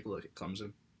probably take a look at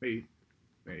Clemson. Maybe.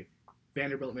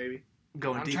 Vanderbilt, maybe.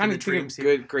 Going I'm deep trying in to the think dreams of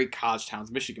here. great college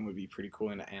towns. Michigan would be pretty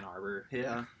cool in Ann Arbor.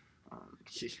 Yeah,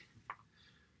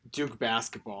 Duke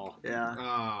basketball. yeah.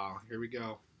 Oh, here we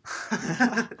go.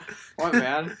 What,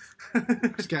 man?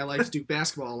 This guy likes to do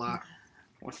basketball a lot.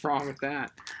 What's wrong with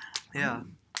that? Yeah,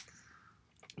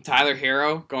 Tyler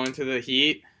Harrow going to the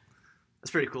Heat.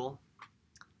 that's pretty cool.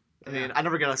 I mean, Yeah. I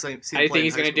never got to see him How do you play think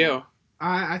he's in high gonna school. do?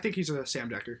 I think he's a Sam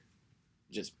Decker.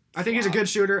 Just I think he's a good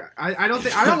shooter. I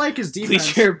don't like his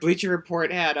defense. Bleacher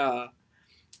Report had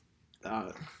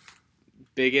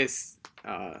biggest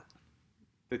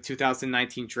the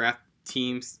 2019 draft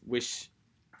teams wish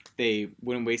they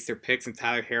wouldn't waste their picks, and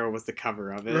Tyler Harrow was the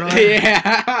cover of it. Really? Yeah.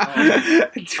 I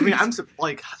mean, I'm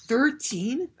like,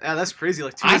 13. yeah, that's crazy.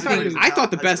 Like, I years ago, he was in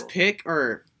thought the high best school. pick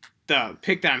or the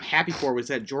pick that I'm happy for was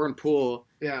that Jordan Poole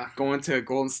Yeah. going to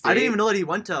Golden State. I didn't even know that he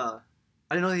went to.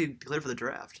 I didn't know that he declared for the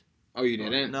draft. Oh, you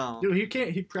didn't? No, Dude, he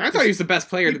can't. He I practiced. thought he was the best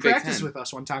player He in the Big practiced Ten. with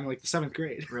us one time, in like the 7th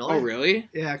grade. really? Oh, really?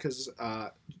 Yeah, because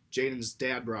Jaden's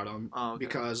dad brought him Oh, okay.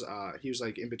 because he was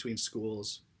like in between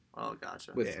schools. Oh,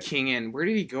 gotcha. With Yeah. King and where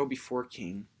did he go before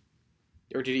King?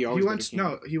 Or did he always He go went to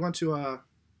King? he went to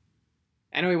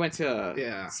I know he went to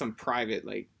Yeah. some private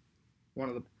like one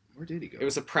of the Where did he go? It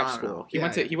was a prep I don't school. know. He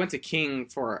went to King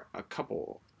for a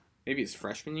couple, maybe his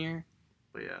freshman year.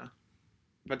 But yeah.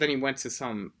 But then he went to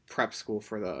some prep school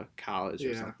for the college or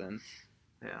Yeah. something.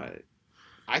 Yeah.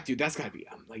 But dude, that's gotta be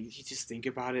like you just think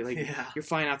about it. Like Yeah. you're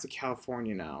flying out to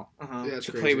California now Uh-huh. Yeah, that's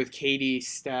to crazy. play with Katie,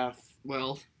 Steph,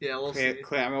 Well, Yeah, we'll Clay.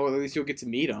 see. I mean, well, at least you'll get to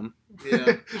meet him.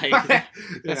 Yeah. Like,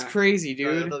 that's yeah. crazy,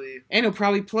 dude. That'll be- And he'll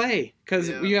probably play because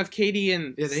Yeah. you have Katie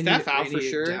and Yeah, they Steph need, out they for need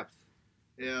sure. depth.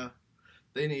 Yeah.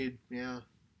 They need, yeah.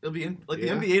 It'll be, like,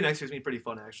 Yeah. the NBA next year's going to be pretty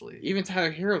fun, actually. Even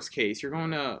Tyler Hero's case, you're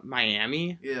going to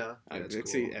Miami. Yeah. That's Let's cool.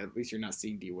 see, at least you're not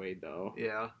seeing D Wade though.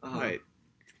 Yeah. But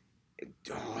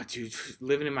oh, dude,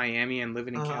 living in Miami and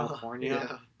living in California,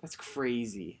 Yeah. that's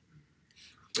crazy.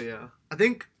 But yeah. I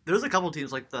think there's a couple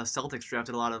teams, like the Celtics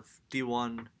drafted a lot of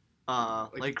D1,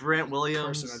 like Grant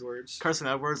Williams, Carson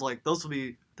Edwards. like, those will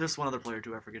be, there's one other player,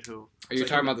 too, I forget who. Are you So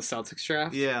talking about the Celtics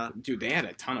draft? Yeah. Dude, they had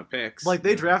a ton of picks. Like,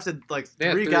 they drafted, like, They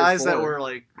had three three or guys that four. were,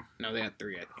 like, No, they had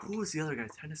 3, I think. who was the other guy?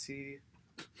 Tennessee.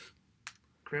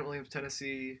 Grant Williams,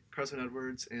 Tennessee, Carson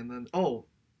Edwards, and then, it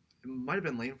might have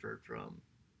been Langford from,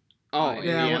 Oh,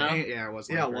 Yeah, Indiana? yeah, it was.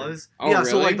 yeah, it Langford. was. Oh, yeah,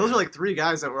 so, really? like, those are, like, three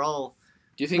guys that were all,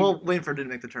 Do you think? well, Langford didn't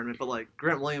make the tournament, but, like,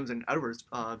 Grant Williams and Edwards,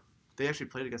 they actually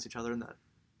played against each other in that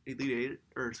Elite Eight,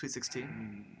 or Sweet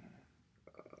 16.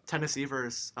 Tennessee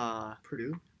versus,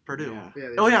 Purdue. Purdue. Yeah. Yeah.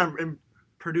 Oh, yeah, and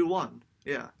Purdue won.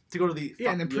 Yeah. To go to the...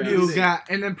 Yeah, and then Yeah. Purdue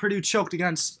and then Purdue choked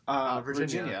against Virginia.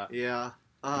 Virginia. Yeah.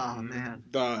 Oh, Mhm.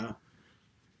 man.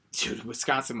 Dude,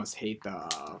 Wisconsin must hate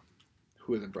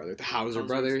who are the brothers? The Hauser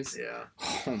brothers? Yeah.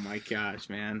 Oh my gosh,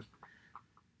 man.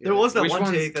 There was that Which one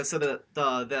ones- take that said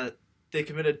that they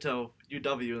committed to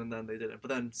UW and then they didn't. But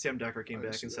then Sam Decker came I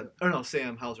didn't back and see said, that. or no,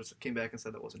 Sam Hauser came back and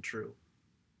said that wasn't true.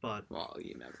 But Well,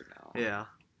 you never know. yeah,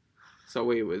 So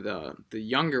wait, with the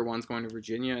younger one's going to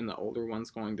Virginia and the older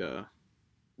one's going to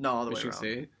no, other way Michigan around.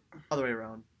 State? Other way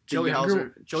around. The Joey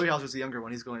younger- Hauser's the younger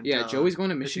one. He's going. Yeah, to Joey's going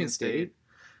to Michigan State.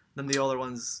 Then the older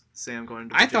one's Sam going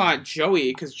to. I Virginia. thought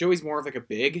Joey, because Joey's more of like a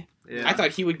big, Yeah. I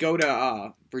thought he would go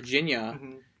to Virginia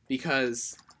Mhm.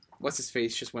 because what's his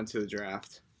face just went to the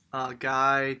draft.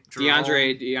 Guy Jerome,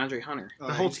 DeAndre Hunter.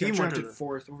 The whole He got team went to drafted the-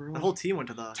 fourth overall. The whole team went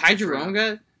to the. Ty Jerome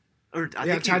got. Or I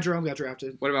Yeah, think Ty Jerome got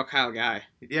drafted. What about Kyle Guy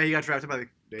Yeah, he got drafted by the.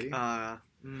 Did he?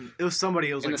 It was somebody.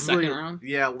 It was in like the second really, round?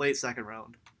 Yeah, late second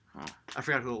round. Oh. I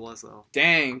forgot who it was though.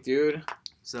 Dang, dude.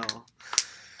 So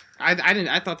I didn't.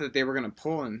 I thought that they were gonna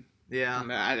pull and. yeah,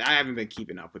 I haven't been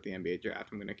keeping up with the NBA draft.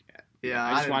 I'm gonna. yeah.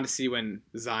 I just didn't- wanted to see when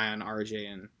Zion, RJ,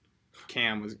 and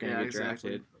Cam was gonna Yeah, get exactly.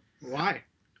 drafted. Why?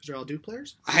 Because they're all Duke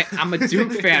players. I'm a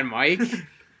Duke fan, Mike.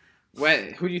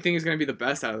 Who do you think is gonna be the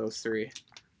best out of those three?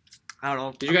 I don't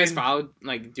know. Did you guys follow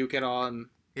like Duke at all? And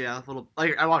Yeah, a little.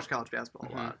 Like I watched college basketball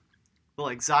a Mhm. lot, but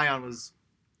like Zion was.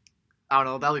 I don't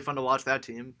know. That'll be fun to watch that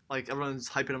team. Like everyone's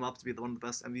hyping him up to be one of the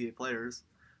best NBA players,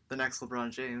 the next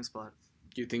LeBron James. But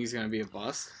do you think he's gonna be a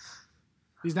bust?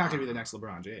 He's not gonna be the next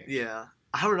LeBron James. yeah,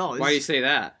 I don't know. Why do you say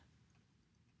that?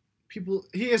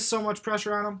 He has so much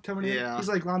pressure on him coming in. Yeah. He's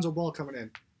like Lonzo Ball coming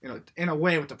in. In a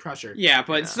way with the pressure. Yeah,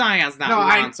 but Yeah. Zion's not No,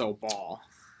 Lonzo Ball.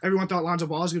 Everyone thought Lonzo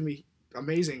Ball was gonna be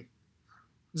amazing.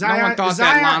 No one thought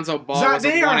that Lonzo Ball was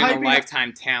they a are one in a hyping-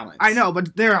 lifetime talent. I know,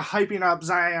 but they're hyping up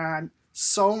Zion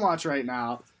so much right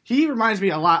now. He reminds me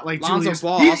a lot like Lonzo Julius.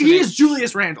 Ball He also is didn't-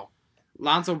 Julius Randle.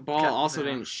 Lonzo Ball God, also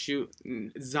no. didn't shoot.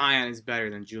 Zion is better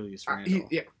than Julius Randle.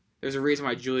 Yeah. There's a reason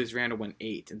why Julius Randle went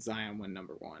 8 and Zion went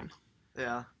number 1.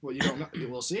 Yeah. Well, you don't know.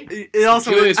 We'll see. It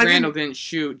also. Julius I think- Randle didn't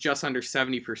shoot just under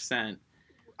 70%.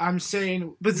 I'm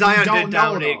saying, but Zion we don't did know,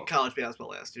 dominate though. college basketball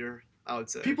last year. I would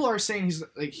say. People are saying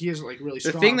he is like really The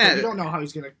strong. thing but that- we don't know how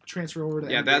he's gonna transfer over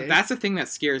to Yeah, NBA. that's the thing that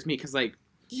scares me because like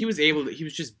he was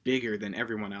just bigger than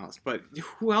everyone else. But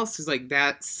who else is like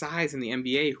that size in the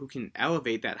NBA who can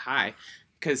elevate that high?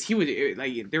 Because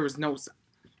there was no.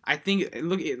 I think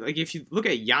if you look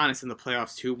at Giannis in the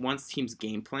playoffs too, once teams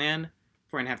game plan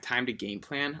for and have time to game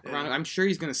plan around, Yeah. I'm sure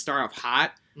he's gonna start off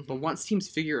hot. But Mhm. once teams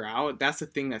figure out, that's the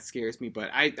thing that scares me. But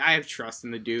I have trust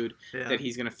in the dude Yeah. that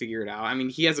he's gonna figure it out. I mean,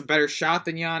 he has a better shot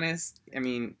than Giannis. I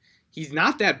mean, he's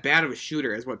not that bad of a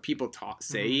shooter as what people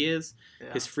say he is.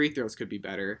 Yeah. His free throws could be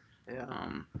better.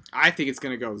 Yeah. I think it's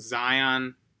gonna go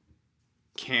Zion,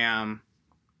 Cam,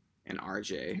 and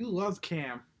RJ. You love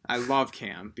Cam. I love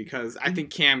Cam because I think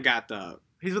Cam got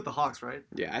He's with the Hawks, right?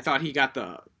 I thought he got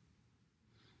the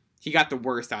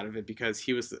worst out of it because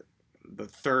he was the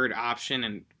third option,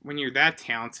 and when you're that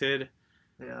talented,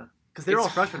 Yeah. Because they're all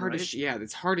it's freshmen, hard right?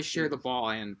 it's hard to share the ball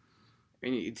and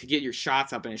to get your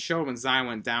shots up. And it showed when Zion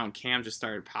went down, Cam just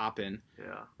started popping.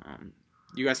 Yeah.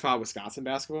 You guys follow Wisconsin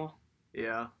basketball?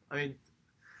 Yeah. I mean,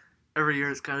 every year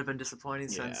has kind of been disappointing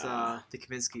since Yeah. the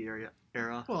Kaminsky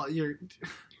era. Well, you're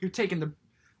taking the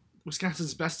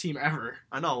Wisconsin's best team ever.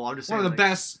 I know. Well, I'm just saying. One of the like,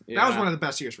 best. That Yeah. was one of the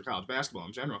best years for college basketball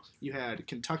in general. You had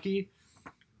Kentucky,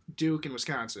 Duke, and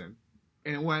Wisconsin,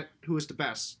 and it went. Who was the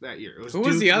best that year? It was Who Duke,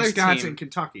 was the other Wisconsin, team?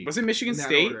 Kentucky. Was it Michigan in that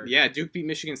State? order. Yeah, Duke beat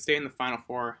Michigan State in the Final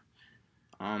Four.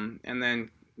 And then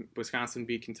Wisconsin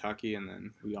beat Kentucky, and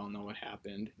then we all know what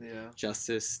happened. Yeah.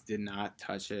 Justice did not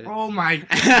touch it. Oh my!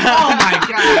 Oh my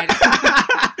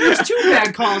God! There's 2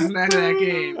 bad calls in the end of that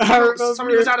game. I remember-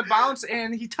 Somebody was out of bounds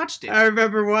and he touched it. I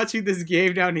remember watching this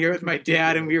game down here with my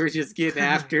dad, and we were just getting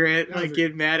after it, like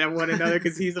getting mad at one another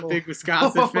because he's a big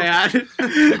Wisconsin fan.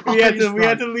 we had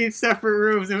to leave separate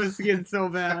rooms. It was getting so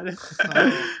bad.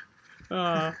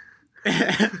 That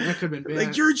could have been bad.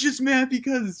 Like, you're just mad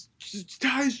because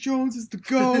Tyus Jones is the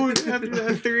GOAT after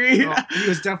that 3. Well, he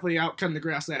was definitely out cutting the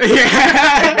grass that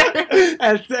Yeah.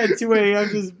 at 2 a.m.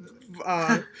 just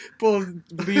pulls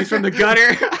leaves from the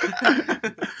gutter.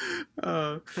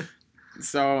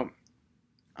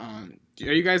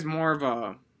 Are you guys more of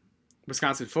a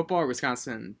Wisconsin football or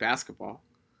Wisconsin basketball?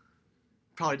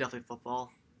 Probably definitely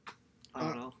football. I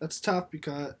don't know. That's tough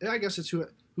because I guess it's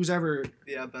who's ever.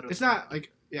 Yeah, better. It's not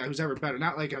like who's ever better.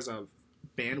 Not like as a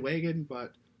bandwagon,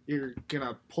 but you're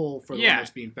gonna pull for the one that's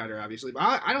being better, obviously.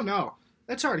 But I don't know.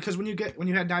 That's hard because when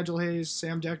you had Nigel Hayes,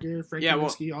 Sam Decker, Frank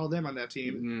Kaminsky, all of them on that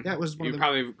team, that was one of the.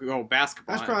 Probably go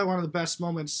basketball. That's probably one of the best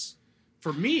moments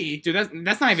for me. Dude,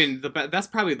 that's not even the best. That's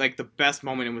probably like the best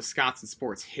moment in Wisconsin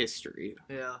sports history.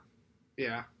 Yeah.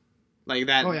 Yeah. Like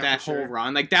that that for whole sure.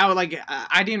 run. Like that. Like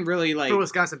I didn't really like. For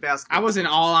Wisconsin basketball. I wasn't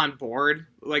all on board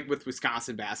like with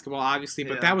Wisconsin basketball, obviously,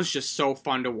 but Yeah. that was just so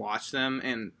fun to watch them,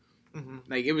 and Mm-hmm.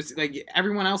 like it was like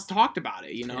everyone else talked about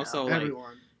it, you know. Yeah, So like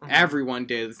Everyone. everyone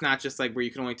did. It's not just like where you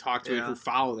can only talk to it Yeah. who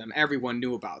follow them. Everyone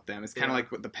knew about them. It's kind of Yeah.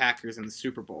 like with the Packers in the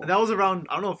Super Bowl. And that was around.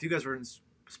 I don't know if you guys were in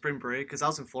spring break because I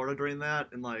was in Florida during that,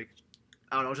 and like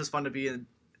I don't know, it was just fun to be in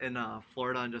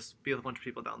Florida and just be with a bunch of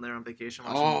people down there on vacation.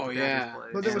 Watching Oh, the yeah. Badgers play.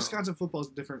 But the So- Wisconsin football is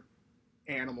a different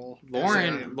animal.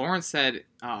 Lauren said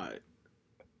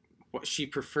what she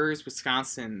prefers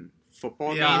Wisconsin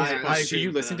football Yeah, games. I Did agree you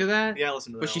with listen that. to that? Yeah, I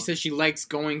listened to that. But she one. says she likes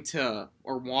going to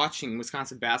or watching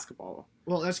Wisconsin basketball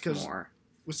Well, that's because more.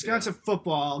 Wisconsin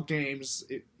football games.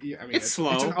 It's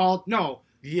slow. It's an all no.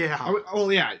 Yeah.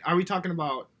 Are we talking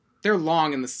about? They're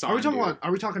long in the sun. Are we talking dude. about?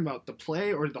 Are we talking about the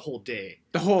play or the whole day?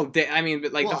 The whole day. I mean,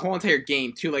 but like the Well- whole entire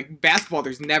game too. Like basketball,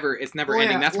 it's never Well,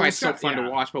 ending. yeah, That's well, why it's it's so got- fun to yeah.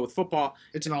 watch. But with football,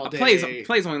 It's an all a day.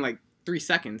 play's only like 3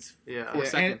 seconds. Yeah. 4 and,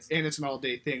 seconds. and it's an all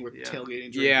day thing with Yeah.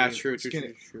 tailgating. Yeah, drinking. true.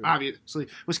 It's gonna- Obviously,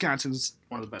 Wisconsin's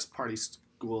one of the best party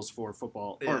schools for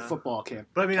football or Yeah. football camp.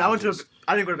 But I mean, I colleges.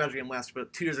 didn't go to a Badger game last year,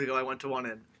 but 2 years ago I went to one,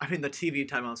 and I mean the TV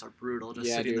timeouts are brutal. Just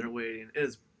Yeah, sitting dude. there waiting,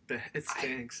 it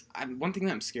stinks. One thing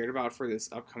that I'm scared about for this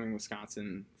upcoming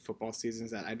Wisconsin football season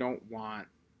is that I don't want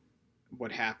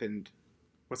what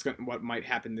might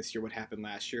happen this year, what happened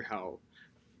last year, how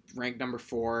ranked number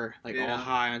 4, like all Yeah.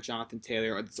 high on Jonathan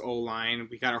Taylor, or this O-line,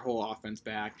 we got our whole offense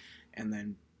back, and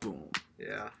then boom.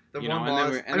 Yeah. The You know, one and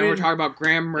loss. then we're talking about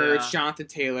Graham Mertz, Yeah. Jonathan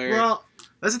Taylor. Well,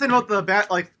 that's the thing about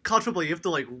like college football. You have to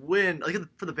like win. Like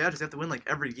for the Badgers, you have to win like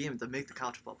every game to make the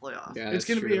college football playoff. yeah, It's that's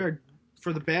going to be true.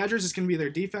 for the Badgers. It's going to be their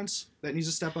defense that needs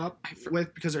to step up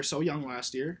because they're so young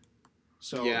last year.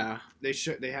 So Yeah,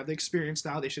 they have the experience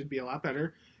now. They should be a lot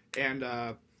better. And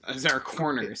as our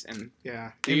corners, and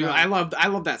yeah, I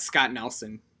love that Scott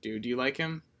Nelson dude. Do you like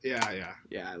him? yeah.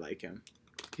 Yeah, I like him.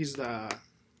 He's the.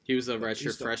 He was a He's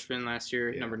redshirt the- freshman last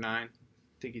year, Yeah. number 9. I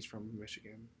think he's from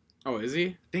Michigan. Oh, is he?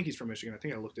 I think he's from Michigan. I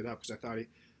think I looked it up because I thought he.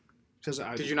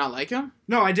 Did you not like him?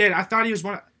 No, I did. I thought he was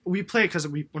one. We played because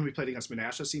when we played against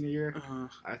Menasha senior year,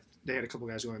 Uh, they had a couple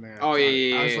guys going there. Oh,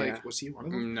 yeah, I was yeah, like, yeah. was he one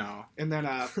of them? no. And then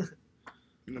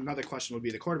and another question would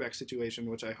be the quarterback situation,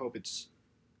 which I hope it's.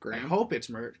 Graham? I hope it's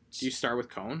Mertz. Do you start with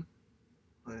Cone?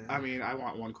 I mean, I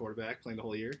want one quarterback playing the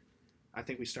whole year. I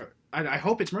think we start. I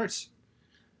hope it's Mertz.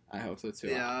 I hope so too.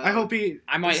 Yeah. I hope he.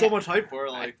 I might. There's so much hype for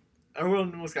it. Like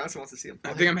everyone in Wisconsin wants to see him.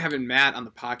 I think I'm having Matt on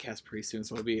the podcast pretty soon,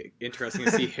 so it'll be interesting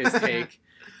to see his take.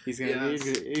 He's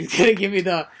gonna give me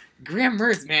the Graham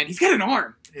Mertz, man. He's got an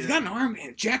arm. He's got an arm,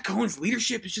 man. Jack Cohen's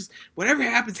leadership is just whatever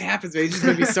happens, man. He's just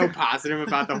gonna be so positive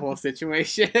about the whole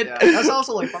situation. Yeah, that's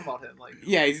also like fun about him. Like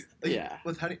Yeah, he's like, yeah.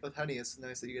 With Henny, it's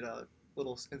nice that you get a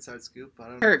little inside scoop. I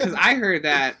don't know. Because I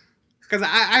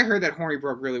heard that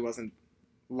Hornibrook really wasn't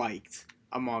liked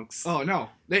amongst. Oh no,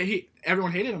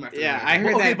 everyone hated him after. Yeah, that. I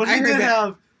heard that. But I he heard did that.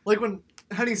 have like when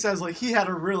Henning says like he had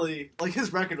a really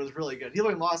his record was really good. He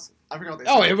only lost. I forgot what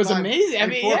they Oh, said. it was amazing. I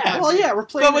mean, yeah. Well, yeah, we're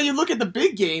playing. But when you look at the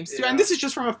big games too, Yeah. and this is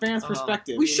just from a fan's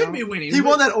perspective, we you should know? be winning. He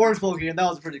won that Orange Bowl game. That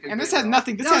was a pretty good. And this game, has though.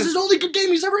 nothing. This That was has his only good game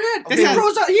he's ever had. Okay. He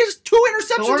has 2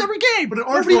 interceptions Orange- every game. but an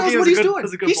Orange Nobody Bowl knows game what is he's a good- doing.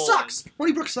 is a good He bowl sucks.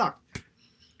 Money Brooks sucked.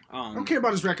 I don't care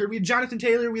about his record. We had Jonathan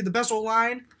Taylor. We had the best old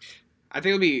line. I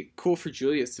think it would be cool for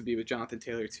Julius to be with Jonathan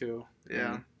Taylor too.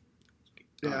 Yeah.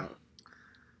 Yeah.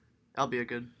 That'll be a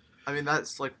good. I mean,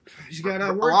 that's like He's got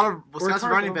a work. lot of work Wisconsin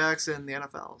hard, running though. backs in the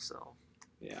NFL. So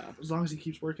Yeah. As long as he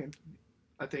keeps working,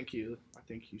 I think he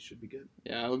should be good.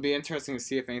 Yeah, it would be interesting to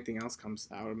see if anything else comes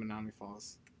out of Menominee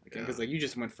Falls. Because Yeah. you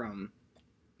just went from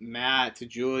Matt to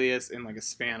Julius in like a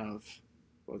span of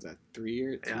what was that, 3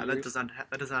 years? 2 yeah, years? that does not happen.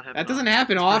 That doesn't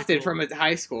happen It's often pretty from cool. a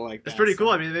high school like that. It's pretty so- cool.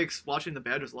 I mean, it makes watching the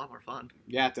Badgers a lot more fun.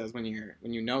 Yeah, it does when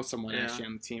you know someone Yeah. actually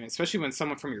on the team, especially when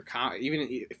someone from your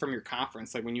even from your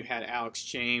conference, like when you had Alex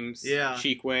James, Yeah.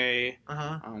 Cheekway, Uh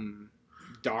huh.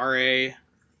 Dare,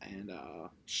 and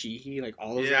Sheehy, like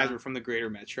all those Yeah. guys were from the greater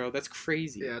metro. That's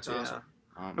crazy. Yeah, it's awesome.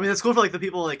 I mean, that's cool for like the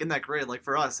people like in that grade, like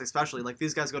for us especially. Like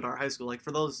these guys go to our high school. Like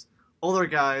for those older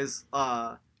guys,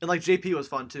 and like JP was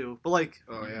fun too. But like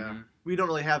Oh yeah. we don't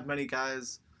really have many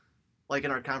guys like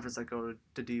in our conference that go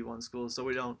to D1 schools, so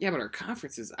we don't. Yeah, but our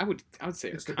conferences, I would say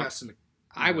It's our the best in the.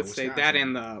 I would say that Wisconsin.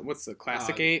 and the what's the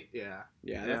Classic Uh, 8? Yeah.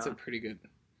 Yeah, that's Yeah. a pretty good.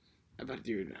 But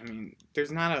dude, I mean,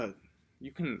 there's not a.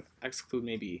 You can exclude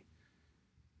maybe.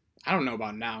 I don't know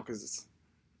about now because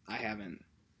I haven't.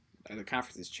 The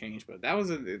conference has changed, but that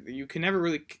was you can never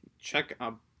really check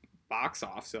a box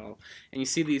off. So, and you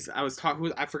see these. I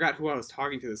forgot who I was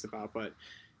talking to this about, but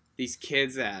these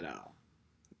kids at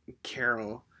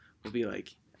Carroll will be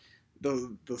like,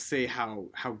 they'll say how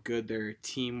good their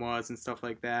team was and stuff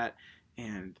like that,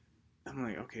 and I'm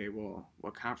like, okay, well,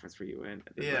 what conference were you in?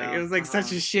 Yeah, It was like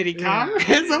such a shitty yeah.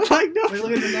 conference. I'm like, no. Like,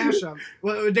 look at the National.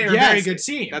 Well, they were a Yes, very good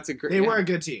team. That's a great. They were a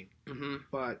good team, hmm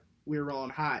but we were rolling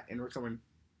hot, and we're coming.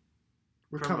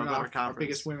 We're From coming another off our conference.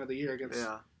 biggest win of the year against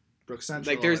Yeah. Brook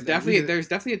Central. Like there's and then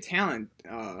definitely a talent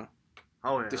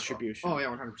Oh yeah. distribution. Oh yeah,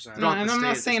 100%. No, Throughout and the I'm not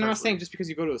states, saying especially. just because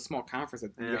you go to a small conference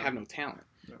that you Yeah. have no talent.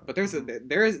 No. But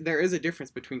there is a difference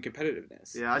between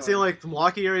competitiveness. Yeah, I'd say like the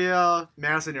Milwaukee area,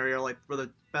 Madison area, are, like where the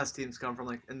best teams come from,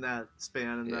 like in that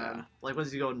span, and Yeah. then like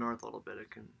once you go north a little bit, it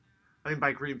can. I mean,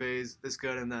 by Green Bay is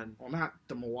good, and then Well, not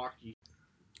the Milwaukee.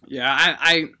 Yeah,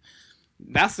 I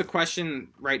that's the question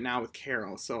right now with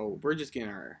Carroll. So we're just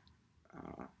getting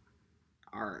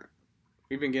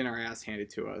we've been getting our ass handed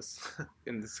to us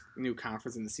in this new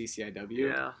conference in the CCIW.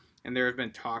 yeah, And there have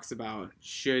been talks about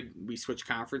should we switch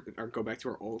conference or go back to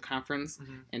our old conference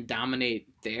Mhm. and dominate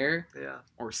there, yeah,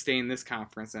 or stay in this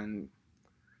conference and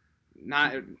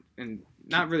not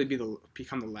really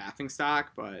become the laughing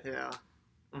stock, but yeah.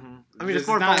 Mm-hmm. I mean, it's just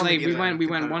more not fun to like get we that went 1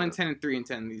 and competitive. 10 and 3 and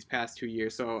 10 these past 2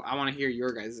 years. So I want to hear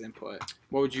your guys' input.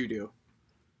 What would you do?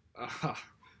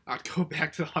 I'd go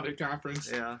back to the other conference.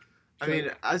 Yeah, I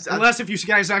mean, Unless if you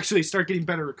guys actually start getting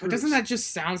better But recruits. doesn't that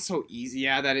just sound so easy?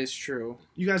 Yeah, that is true.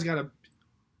 You guys gotta.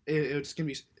 It's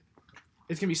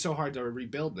gonna be so hard to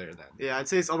rebuild there then. yeah, I'd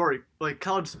say it's about like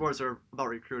college sports are about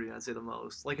recruiting. I'd say the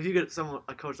most. Like if you get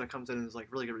a coach that comes in and is like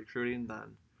really good recruiting,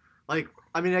 then like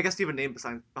I mean, I guess you have a name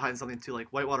behind something too. Like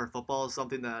whitewater football is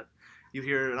something that you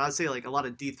hear, and I'd say like a lot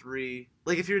of D3.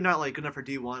 Like if you're not like good enough for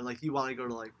D1, like you want to go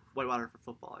to like whitewater for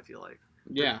football. I feel like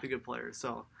Yeah. the good players.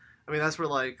 So I mean, that's where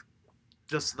like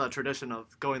just the tradition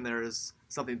of going there is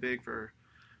something big for.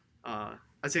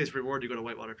 I'd say it's a reward to go to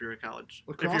Whitewater if you're a college.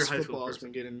 if you're a Lacrosse high school football has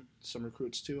person. been getting some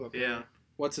recruits too. Up Yeah. there.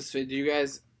 What's this? Do you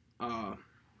guys?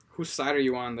 Whose side are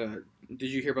you on? Did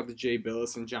you hear about the Jay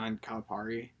Billis and John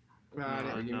Calipari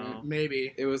argument? no.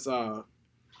 Maybe. It was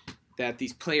that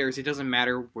these players, it doesn't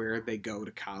matter where they go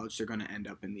to college, they're going to end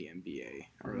up in the NBA,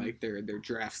 or like their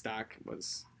draft stock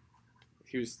was.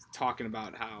 He was talking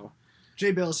about how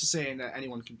Jay Billis is saying that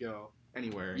anyone can go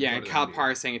anywhere. yeah, go and to the NBA.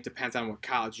 Calipari is saying it depends on what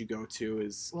college you go to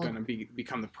is Well- going to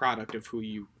become the product of who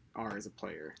you are as a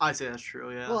player. I'd say that's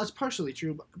true. Yeah. Well, that's partially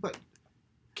true, but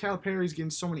Calipari's getting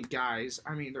so many guys.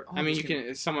 I mean, they're. All I mean, you just gonna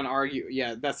can. Someone argue.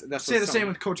 Yeah, that's say what the same someone-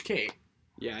 with Coach K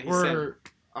Yeah, he said. or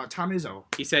Tom Izzo.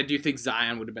 He said, "Do you think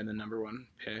Zion would have been the number one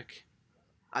pick?"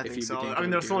 I if think he so. became I mean,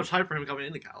 there was so good. much hype for him coming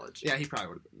into college. Yeah, he probably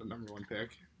would have been the number one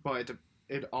pick, but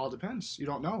it all depends. You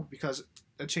don't know because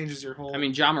it changes your whole. I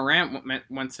mean, John Morant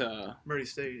went to. Murray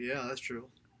State. Yeah, that's true.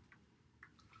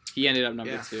 He ended up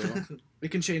number Yeah. 2.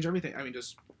 it can change everything. I mean,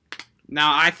 just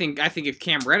Now, I think if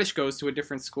Cam Reddish goes to a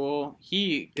different school,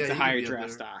 he gets Yeah, a he higher could be up draft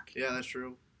there. stock. Yeah, that's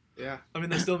true. yeah. I mean,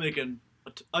 they're still making.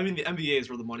 I mean, the NBA is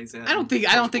where the money's at. I don't think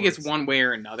it's Sports. one way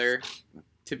or another.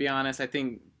 To be honest, I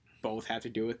think both have to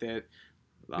do with it.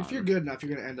 If you're good enough,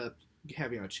 you're gonna end up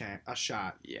having a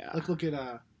shot. Yeah. Like look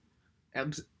at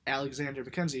Alexander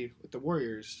McKenzie with the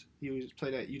Warriors.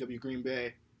 Played at UW Green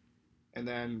Bay, and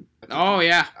then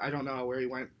Yeah. I don't know where he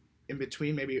went in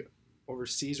between, maybe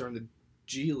overseas or in the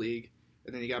G League,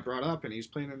 and then he got brought up and he's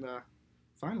playing in the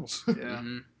finals. Yeah.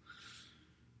 Mm-hmm.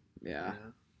 Yeah.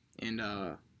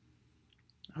 And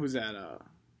who's that?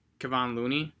 Kevon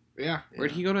Looney. Yeah.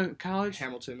 Where'd he go to college?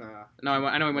 Hamilton. No,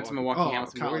 I know he went to Milwaukee.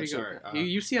 Hamilton. Where'd he go? Sorry.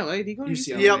 UCLA. Did he go to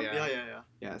UCLA? UCLA? Yep. Yeah.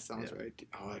 Yeah, that sounds right.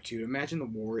 Oh, dude, imagine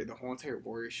the whole entire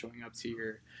Warriors showing up to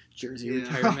your jersey Yeah.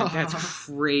 retirement. That's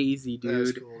crazy, dude.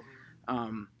 That's cool.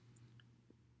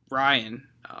 Ryan,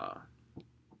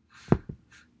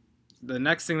 the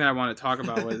next thing that I want to talk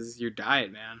about was your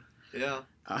diet, man. Yeah.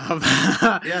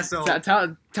 Yeah. So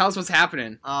tell us what's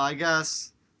happening. I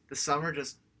guess this summer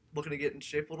just looking to get in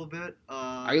shape a little bit.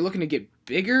 Are you looking to get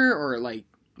bigger or like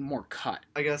more cut?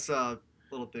 I guess a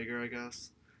little bigger. I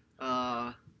guess.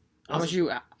 How much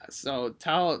you? So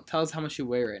tell us how much you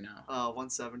weigh right now.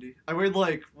 170. I weighed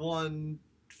like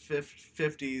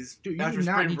 150s Dude, you after do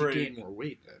not spring need to break. gain more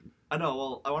weight then. I know.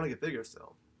 Well, I want to get bigger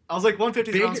still. I was like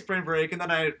 150s on spring break, and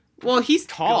then I Well, he's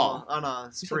go tall. on a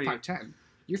He's like spree. 5'10".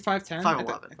 You're 5'10".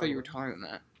 5'11". I thought you were taller than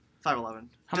that. 5'11".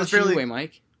 How Just much do barely- you weigh,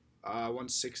 Mike?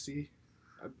 160.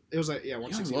 It was like You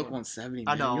 160. don't look 170.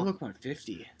 I Man. know. You look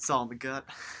 150. It's all in the gut.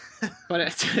 But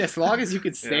as long as you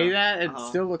could say Yeah. that and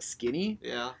still look skinny.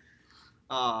 Yeah.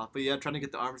 But yeah, trying to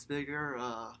get the arms bigger.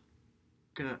 I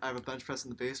have a bench press in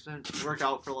the basement. Work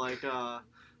out for like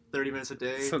 30 minutes a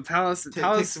day. So tell us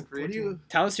Take some creatine.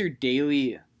 tell us your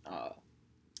daily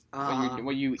Uh,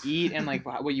 what you eat and like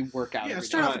what you work out. Yeah, every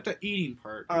start day. off with the eating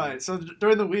part. all right. So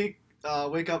during the week,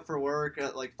 wake up for work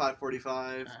at like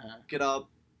 5:45. Get up,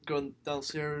 go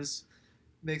downstairs,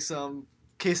 make some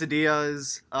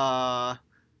quesadillas.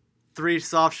 3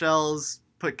 soft shells.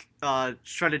 Put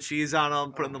shredded cheese on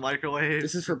them. Put it in the microwave.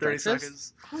 This is for 30 breakfast?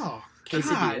 seconds. Oh,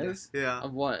 Quesadillas? Yeah,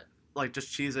 Of what? like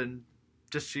just cheese.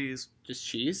 Just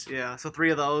cheese? Yeah, so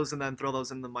 3 of those, and then throw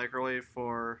those in the microwave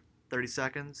for 30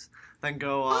 seconds. Then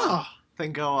go. Oh.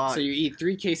 So you eat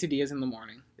 3 quesadillas in the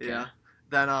morning. Yeah.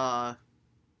 Then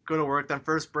go to work. Then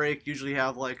first break, usually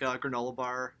have like a granola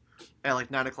bar at like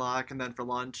 9 o'clock, and then for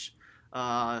lunch,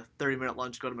 30-minute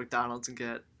lunch, go to McDonald's and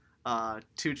get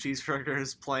 2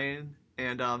 cheeseburgers plain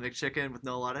and McChicken with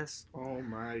no lettuce, Oh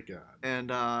my god. and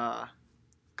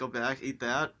go back, eat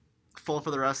that, full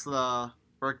for the rest of the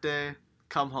workday.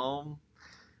 Come home,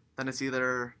 then it's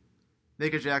either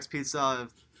make a Jack's Pizza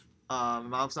if my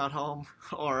mom's not home,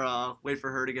 or wait for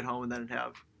her to get home and then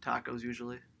have tacos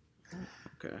usually.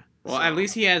 Okay. Well, at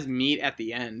least he has meat at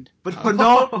the end. But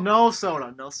no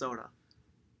soda.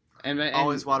 And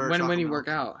always water or When chocolate you milk. work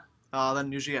out.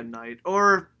 Then usually at night,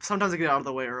 or sometimes I get out of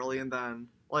the way early, and then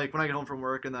like when I get home from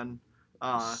work, and then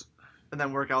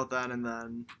work out then, and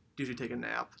then usually take a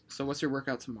nap. So what's your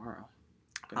workout tomorrow?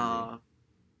 gonna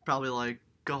Probably like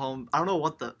go home. I don't know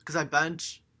because I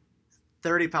bench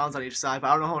 30 pounds on each side, but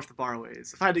I don't know how much the bar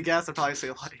weighs. If I had to guess, I'd probably say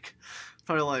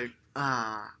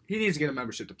He needs to get a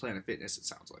membership to Planet Fitness, it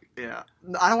sounds like. yeah.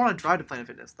 No, I don't want to drive to Planet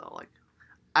Fitness though. Like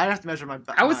I have to measure my.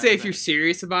 I would say if you're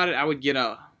serious about it, I would get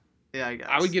a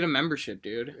membership,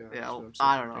 dude. Yeah, that's what I'm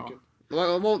I saying. don't know. Thinking.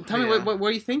 Well tell me Yeah. what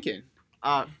are you thinking?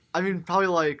 I mean, probably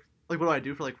like what do I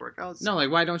do for like workouts? No, like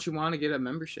why don't you want to get a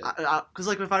membership? Because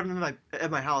like if I'm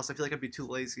at my house, I feel like I'd be too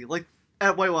lazy. Like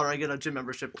at Whitewater, I get a gym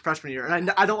membership freshman year,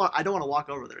 and I don't want to walk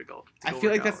over there to go. I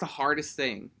feel like that's the hardest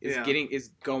thing is Yeah.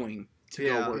 going to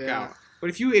Yeah. go work Yeah. out. But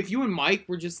if you and Mike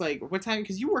were just like, what time?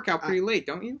 Because you work out pretty late,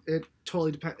 don't you? It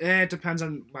totally depends. It depends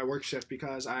on my work shift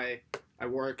because I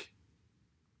work.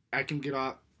 I can get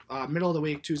off middle of the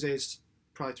week, Tuesdays,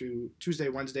 probably through Tuesday,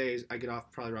 Wednesdays. I get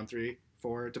off probably around 3,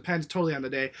 4. It depends totally on the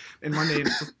day. And Monday,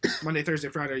 Thursday,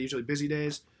 Friday are usually busy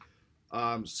days.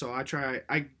 So I try.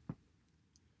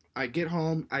 I get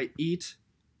home, I eat,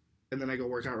 and then I go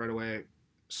work out right away.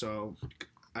 So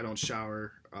I don't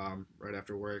shower right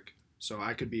after work. So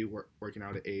I could be working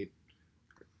out at 8,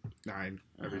 9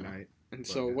 every night. And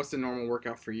so, what's the normal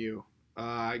workout for you?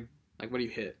 Like what do you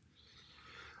hit?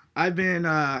 I've been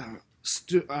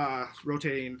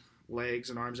rotating legs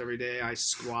and arms every day. I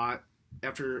squat.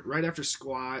 Right after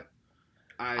squat,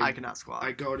 I cannot squat. I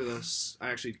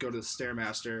actually go to the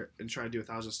Stairmaster and try to do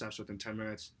 1,000 steps within 10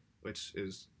 minutes, which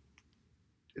is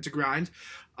it's a grind.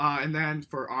 And then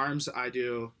for arms, I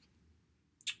do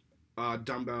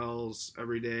dumbbells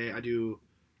every day. I do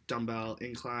dumbbell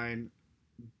incline,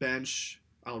 bench.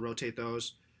 I'll rotate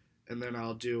those, and then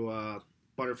I'll do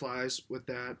butterflies with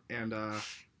that. And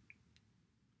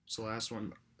what's the last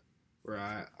one where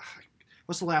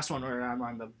I'm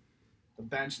on the the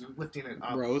bench and lifting it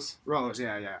up. Rows.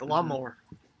 Yeah. The lawnmower.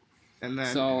 And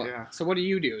then So what do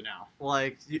you do now?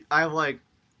 Like I have like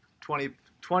 20,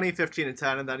 15, and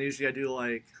 10, and then usually I do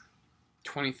like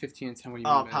 20, 15, and 10. What do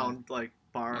you mean? pound like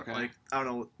bar, Okay. like I don't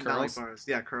know, Curls? not like bars.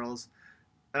 Yeah, curls.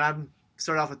 And I'm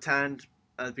started off with 10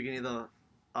 at the beginning of the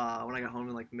when I got home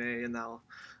in like May, and now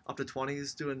up to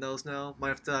 20s doing those now. Might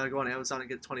have to go on Amazon and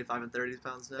get 25 and 30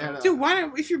 pounds now. And, Dude, why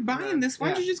don't, if you're buying this, why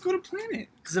don't Yeah. you just go to Planet?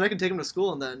 Because then I can take them to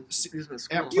school and then use them at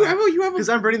school. Yeah. You have Because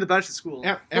I'm bringing the bench to school.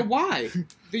 But why?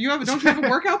 Don't you have a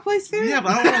workout place there? Yeah,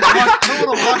 but I don't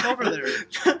want to walk over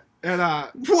there. And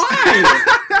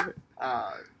Why?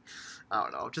 I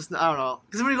don't know. I don't know.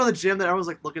 Because when you go to the gym, then everyone's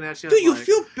like looking at you. Dude, you like,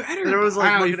 feel better. There was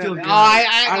like I looking feel at good. me. Oh,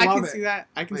 I love can it. see that.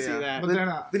 I can But see yeah. that. but But, then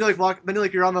Then you like walk. Then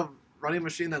you're on the running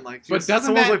machine. Then like, But doesn't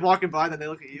someone's that- like walking by, then they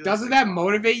look at you. doesn't it's like, that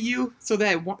motivate you so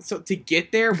to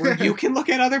get there where you can look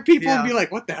at other people and Yeah. be like,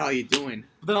 what the hell are you doing?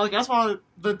 But then like I just want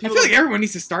the I people. feel like everyone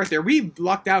needs to start there. We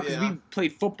lucked out because Yeah. we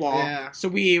played football, Yeah. so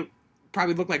we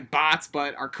probably look like bots,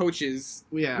 but our coaches,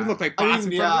 we look like I bots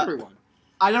mean, in front of yeah. everyone.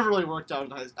 I never really worked out in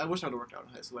high. I wish I would have worked out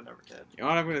in high school. I never did. You know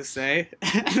what I'm gonna say?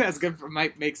 That's good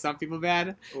might make some people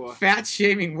mad. What? Fat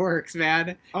shaming works,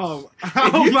 man. Oh, If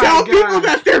oh you my tell God. people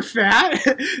that they're fat,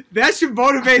 that should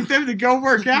motivate them to go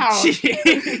work out.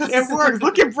 It works.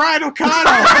 Look at Brian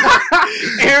O'Connell.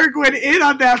 Eric went in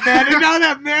on that man, and now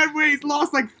that man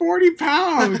lost like 40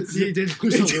 pounds. He did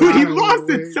lose a Dude, lot he of lost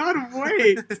a weight. ton of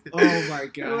weight. Oh my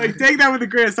God. Like, take that with a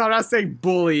grain of salt. I'm not saying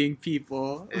bullying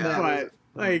people, Yeah. but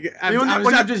like, I mean,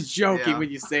 I'm just joking Yeah. when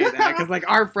you say that, because like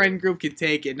our friend group can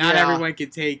take it. Not Yeah. everyone can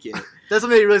take it. That's what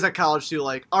made me realize at college too.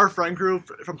 Like our friend group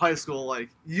from high school, like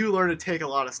you learn to take a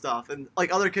lot of stuff, and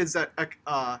like other kids at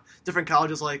different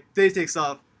colleges, like they take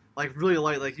stuff like really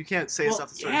light. Like you can't say Well, stuff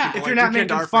to certain yeah. people. if like, you're not you can't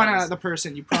to making our fun friends. of the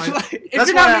person, you probably. Like, If That's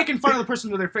you're not why I- making fun of the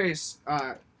person to their face,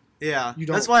 Yeah, You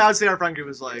don't- that's why I would say our friend group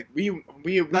is like we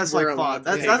that's were like allowed fun. to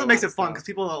That's take what a makes lot it of fun stuff. because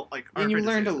people like are. And you afraid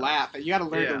learn say to stuff. laugh. You got to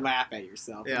learn Yeah. to laugh at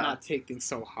yourself and Yeah. not take things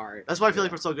so hard. That's why I feel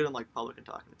like we're so good in like public and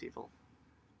talking to people.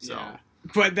 So Yeah.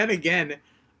 But then again,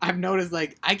 I've noticed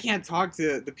like I can't talk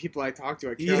to the people I talk to.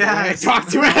 I can't Yeah. I talk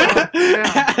to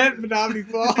Yeah. at Menominee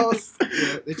Falls.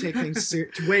 they take things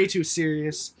way too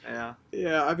serious. yeah,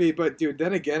 Yeah, I mean, but dude,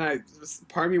 then again,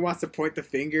 part of me wants to point the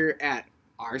finger at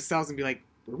ourselves and be like,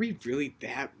 were we really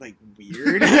that like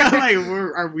weird? Like,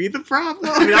 are we the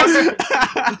problem?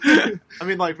 I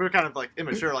mean, like we're kind of like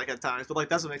immature like at times, but like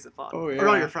that's what makes it fun. Oh, Or yeah.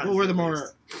 all your friends. Well, we're the at more.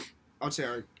 least. I would say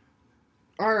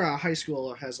our high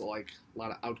school has like a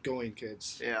lot of outgoing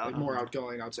kids. Yeah. Like more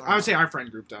outgoing. I would say our friend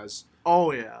group does.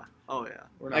 Oh yeah. Oh yeah.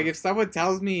 We're Like not- if someone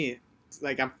tells me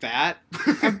like I'm fat,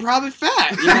 I'm probably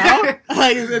fat, you know?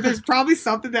 Like there's probably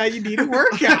something that you need to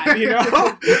work on, you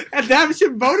know? And that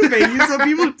should motivate you so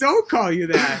people don't call you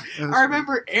that. I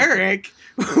remember Eric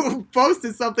who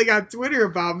posted something on Twitter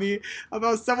about me,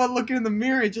 about someone looking in the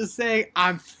mirror and just saying,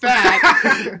 I'm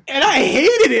fat. And I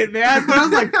hated it, man. But I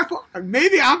was like, fuck,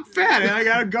 maybe I'm fat and I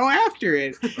gotta go after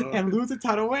it and lose a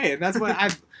ton of weight. And that's what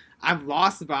I've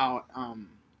lost about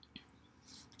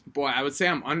boy, I would say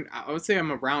I'm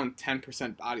around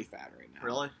 10% body fat right now.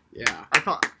 Really? Yeah. I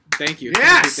thought. Thank you.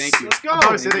 Yes! Thank you. Let's go! I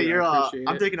probably say Thank that you, you're. I appreciate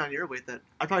I'm it. taking on your weight. That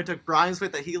I probably took Brian's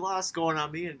weight that he lost, going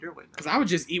on me and your weight. Because I would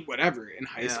just eat whatever in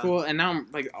high Yeah. school, and now I'm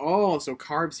like, oh, so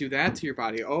carbs do that to your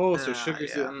body. Oh, so Yeah,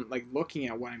 sugars do. yeah. I'm like looking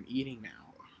at what I'm eating now.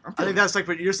 I think that's like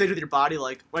what your stage with your body.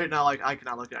 Like right now, like I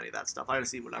cannot look at any of that stuff. I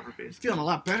just eat whatever. I'm Basically. feeling a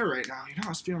lot better right now. You know, I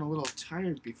was feeling a little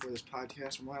tired before this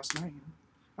podcast from last night.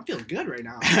 I'm feeling good right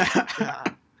now. Yeah.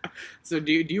 So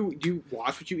do you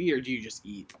watch what you eat, or do you just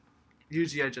eat?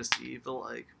 Usually I just eat, but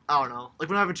like I don't know. Like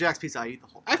when I have a Jack's pizza, I eat the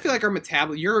whole. I feel thing.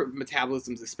 like your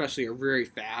metabolisms especially are very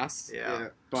fast. Yeah.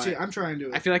 But See, I'm trying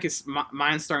to. I feel like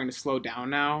mine's starting to slow down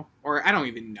now, or I don't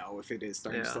even know if it is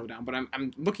starting to Yeah. slow down. But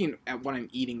I'm looking at what I'm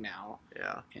eating now,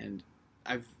 Yeah. and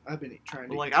I've I've been trying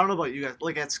But to. like I don't know about you guys.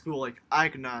 Like at school, like I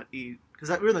could not eat because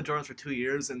we were in the Jordans for 2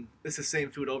 years and it's the same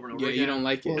food over and over yeah, again. you don't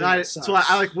like it. Well, And I, it so sucks.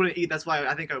 I like wouldn't eat. That's why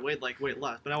I think I weighed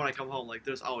less. But now when I come home, like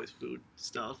there's always food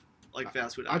stuff, like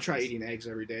fast food. I try options. eating eggs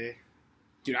every day.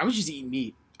 Dude, I was just eating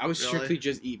meat. I was Really? strictly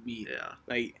just eat meat. Yeah.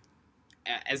 Like,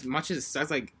 as much as it sucks,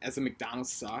 like as a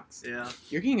McDonald's sucks, Yeah.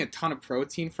 you're getting a ton of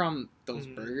protein from those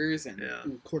Mhm. burgers, and Yeah.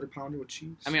 Ooh, quarter pounder with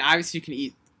cheese. I mean, obviously you can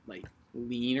eat like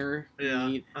leaner Yeah.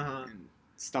 meat Uh-huh. and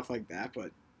stuff like that,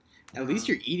 but at least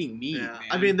you're eating meat. Yeah. Man.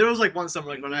 I mean, there was like one summer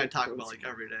like when I had Protein. Taco Bell like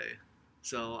every day.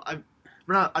 So I'm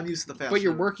used to the fast. but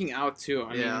you're food. working out too.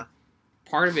 I Yeah. mean,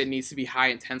 part of it needs to be high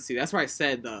intensity. That's why I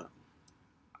said the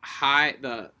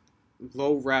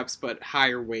low reps but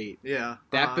higher weight. Yeah.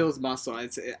 That builds muscle.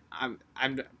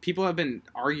 People have been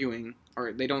arguing,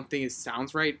 or they don't think it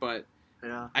sounds right, but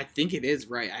Yeah. I think it is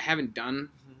right. I haven't done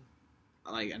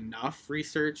like enough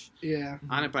research Yeah.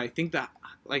 on it, but I think that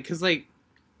like because like,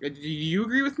 do you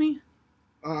agree with me?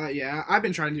 Yeah. I've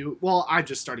been trying to. Well, I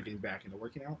just started getting back into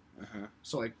working out. Uh-huh.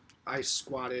 So like, I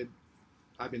squatted.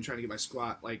 I've been trying to get my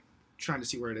squat like trying to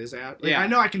see where it is at. Like, Yeah. I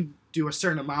know I can do a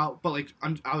certain amount, but like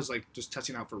I was like just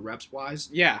testing out for reps wise.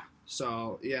 Yeah.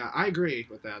 So yeah, I agree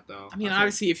with that though. I mean, feel-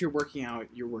 obviously, if you're working out,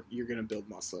 you're gonna build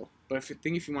muscle. But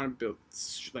if you want to build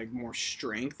like more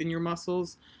strength in your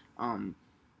muscles,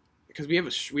 because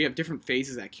we have different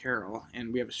phases at Carroll,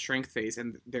 and we have a strength phase,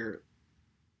 and they're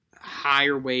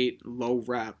higher weight, low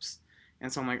reps,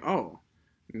 and so I'm like, oh,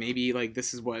 maybe like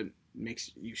this is what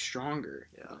makes you stronger.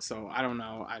 Yeah. So I don't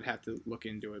know. I'd have to look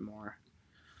into it more.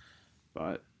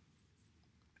 But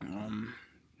I'm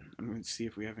gonna see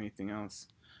if we have anything else.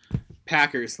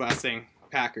 Packers, last thing.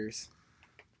 Packers.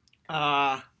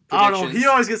 I don't know. He Predictions.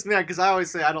 always gets mad because I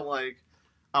always say I don't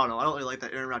really like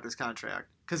that Aaron Rodgers contract.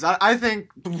 Because I think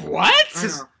What? I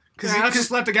know. Because Yeah, let's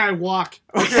just let the guy walk.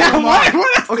 Okay,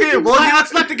 what? okay, well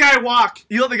Let's let the guy walk.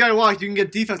 you let the guy walk, you can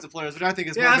get defensive players, which I think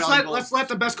is more valuable. let's let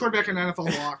the best quarterback in the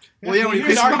NFL walk. Well, yeah, when you you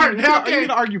can smart. argue, Yeah, okay. you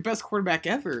can argue best quarterback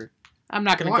ever. I'm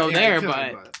not gonna Well, go yeah, there, he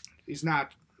could, but he's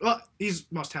not. Well, he's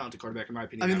the most talented quarterback in my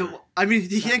opinion. ever.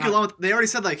 He can't get along with. They already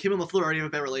said like him and LaFleur already have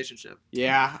a bad relationship.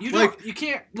 yeah. you like- don't. You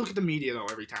can't look at the media though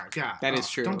every time. God, That is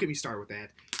true. Don't get me started with that.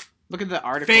 Look at the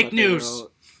article. Fake that they news.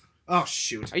 wrote. Oh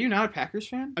shoot. Are you not a Packers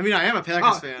fan? I mean, I am a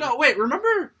Packers Oh, fan. no, wait.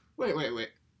 Remember? Wait.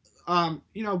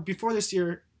 Before this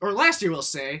year or last year, we'll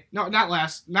say. No,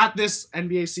 not this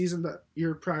NBA season, but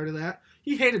year prior to that.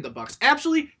 He hated the Bucks.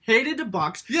 Absolutely hated the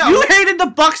Bucks. Yeah, you well- hated the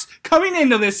Bucks coming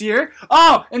into this year.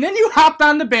 Oh, and then you hopped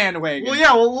on the bandwagon. Well,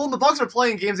 yeah. Well, the Bucks are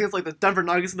playing games against like the Denver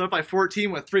Nuggets and they're up by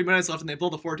 14 with 3 minutes left, and they blow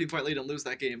the 14-point lead and lose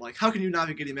that game. Like, how can you not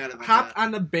be getting mad about Hopped that?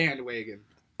 on the bandwagon.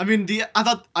 I mean,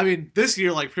 this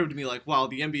year like proved to me like, wow,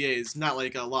 the NBA is not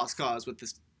like a lost cause with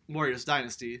this Warriors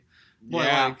dynasty. More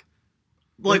Yeah.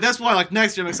 like that's why like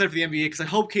next year I'm excited for the NBA because I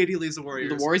hope KD leaves the Warriors.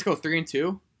 The Warriors go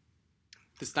 3-2.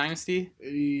 This dynasty.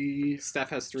 Uh,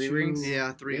 Steph has 3 Two. rings.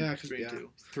 Yeah, three, Yeah, three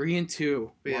and 2.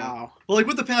 3-2. Yeah. Wow. Well, like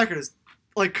with the Packers,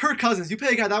 like Kirk Cousins, you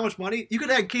pay a guy that much money, you could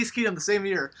add Case Keenum the same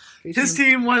year. His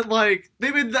team went like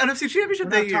they made the NFC Championship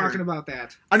We're that not year. talking about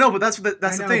that. I know, but that's I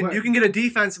the know, thing. but- You can get a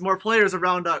defense, more players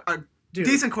around a Dude,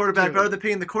 decent quarterback, dude. rather than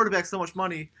paying the quarterback so much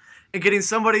money and getting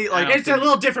somebody I like. don't It's a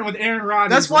little different with Aaron Rodgers.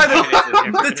 That's why It is a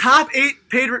difference. the top 8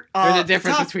 paid. There's a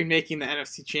difference top- between making the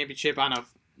NFC Championship on a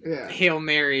Yeah. Hail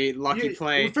Mary lucky You-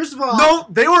 play. well, first of all, No,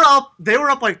 they were up. They were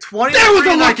up like 20. That was a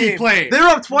that lucky game. play. They were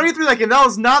up 23 that game. That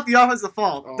was not the offensive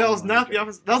fault. Oh that was my not the God.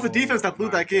 offense. That was the defense that blew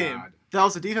my that game. God. That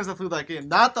was the defense that blew that game,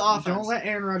 not the offense. Don't let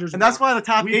Aaron Rodgers. and that's walk. why the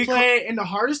top we 8. play in the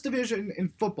hardest division in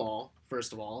football.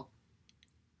 First of all,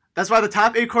 That's why the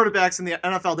top 8 quarterbacks in the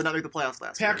NFL did not make the playoffs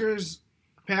last year.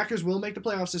 Packers will make the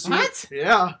playoffs this year. What?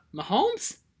 Yeah.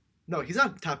 Mahomes? No, he's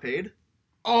not top paid.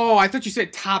 Oh, I thought you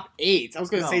said top 8. I was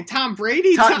going to No. say Tom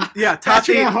Brady. Top 8.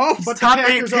 Patrick Mahomes. But top the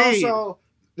 8 Packers paid. also,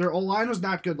 their O-line was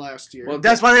not good last year. Well,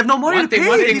 That's why they have no money to pay.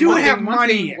 they do have one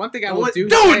money. Thing, one thing I Well, will do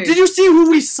Dude, say- did you see who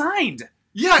we signed?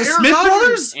 Yeah, The Aaron Smith Rodgers.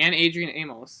 brothers And Adrian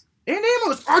Amos. and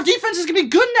Amos. Our defense is gonna be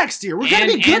good next year. We're gonna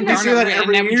be good next Darnell- year. that and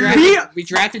every then we year. drafted, we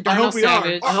drafted I Darnell hope we are.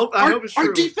 Savage. I hope it's Our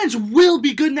true. defense will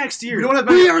be good next year. We don't have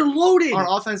We many- are loaded. Our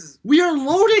offense is. We are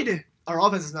loaded. Our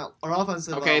offense is not. Our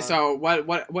offensive. Okay, so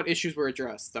what issues were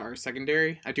addressed? Our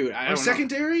secondary? I don't Our know.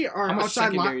 secondary, our How much outside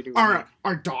secondary line, do we have?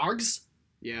 our dogs.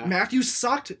 Yeah. Matthews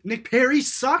sucked. Nick Perry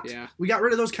sucked. Yeah. We got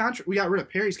rid of those contract. We got rid of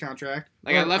Perry's contract.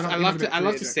 Like Or, I love don't to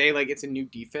even say like it's a new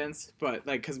defense, but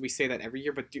like because we say that every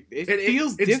year, but dude, it It-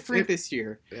 feels it's- different it- this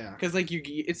year Yeah. because like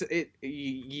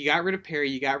you got rid of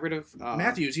Perry, you got rid of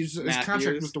Matthews, his contract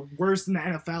Matthews. was the worst in the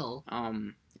NFL.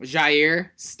 Jair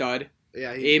stud,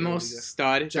 Yeah. Amos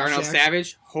stud, Darnell Jackson.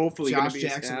 Savage hopefully gonna Josh be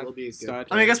Jackson a will be a good stud.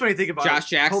 I mean, I guess when you think about Josh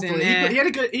Jackson, Hopefully, he had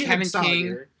a good. He had Kevin a solid King.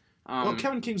 year. Well,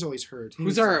 Kevin King's always hurt.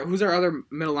 Who's our other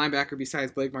middle linebacker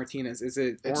besides Blake Martinez? Is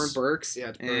it Oren Burks? yeah,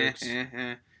 it's Burks.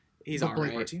 He's But all Blake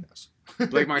right. Martinez.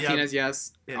 Blake Martinez,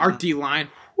 yes. Yeah. Our D line.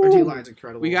 Our D line's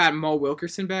incredible. We got Mo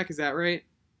Wilkerson back. Is that right?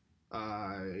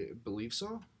 I believe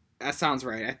so. That sounds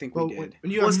right. I think Well, we did.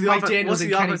 when you What's have the Mike offen- Daniels what's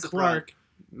and the Kenny offensive Clark,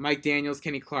 Mike Daniels,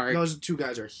 Kenny Clark, those two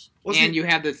guys are. and you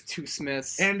had the two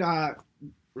Smiths. And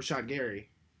Rashad Gary.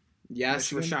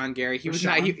 yes, Michigan? Rashawn Gary. He was Rashawn?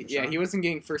 not. Rashawn. He wasn't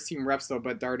getting first team reps though,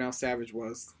 but Darnell Savage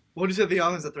was. What do you say the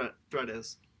offensive threat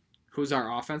is? Who's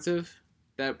our offensive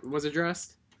that was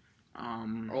addressed?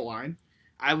 O line.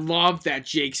 I love that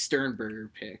Jake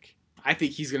Sternberger pick. I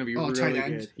think he's going to be Oh, tight really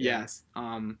end? good. Yeah. Yes.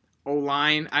 O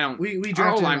line. I don't. We Our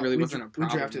drafted. O-line really we, wasn't a we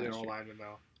problem drafted an last O year. lineman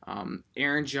though.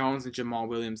 Aaron Jones and Jamal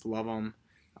Williams love them.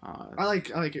 I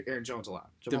like Aaron Jones a lot.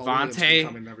 Jamal Williams Devontae- can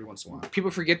come in every once in a while. People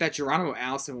forget that Geronimo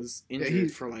Allison was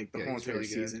injured for the whole he's entire really good.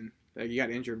 season. He got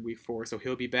injured week 4, so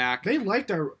he'll be back. They liked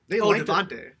our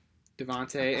Devontae.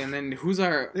 Devontae, and then who's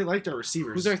our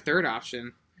receivers. Who's our third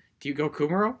option? Do you go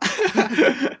Kumaro?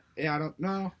 Yeah, I don't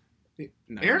know.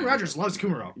 No, Aaron no. Rodgers loves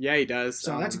Kumaro, Yeah, he does.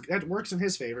 so that works in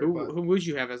his favor. But Who would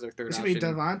you have as our third it's option?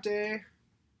 gonna be Devontae.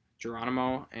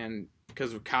 Geronimo, and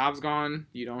because Cobb's gone,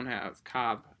 you don't have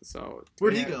Cobb. So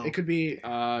Where'd he go? It could be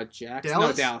Jackson.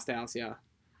 Dallas? No, Dallas.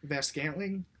 Yeah.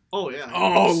 Scantling. Oh yeah.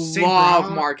 Oh, St. love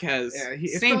Brown? Marquez. Yeah,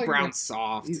 it's St. probably- Brown's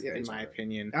soft, he's in all my right.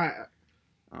 opinion.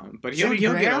 But Jimmy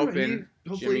he'll get Graham, open.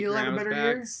 hopefully Jimmy he'll have a Graham's better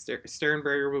back. year.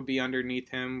 Sternberger will be underneath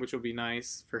him, which will be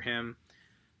nice for him.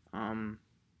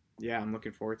 Yeah, I'm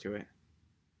looking forward to it.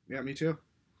 Yeah, me too.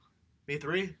 Me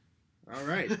 3. All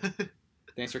right.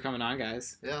 Thanks for coming on,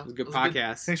 guys. Yeah. It was a good It was a good-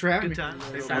 podcast. Thanks for having Good me. time.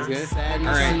 Sounds good. Sadness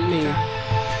All right. in me.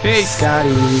 Peace. Scotty,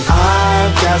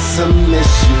 I've got some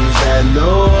issues that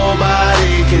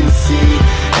nobody can see,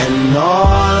 and all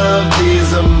of these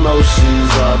emotions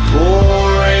are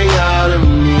pouring out of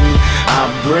me. I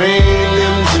bring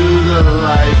them to the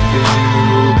life in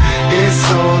you. It's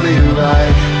only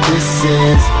right. This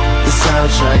is the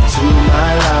soundtrack to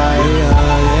my life.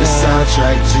 The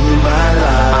soundtrack to my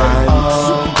life. I'm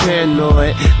super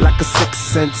paranoid, like a sixth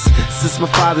sense. Since my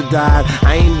father died,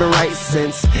 I ain't been right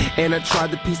since. And I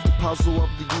tried to piece the puzzle of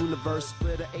the universe,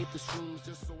 split an eighth of shrooms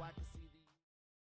just so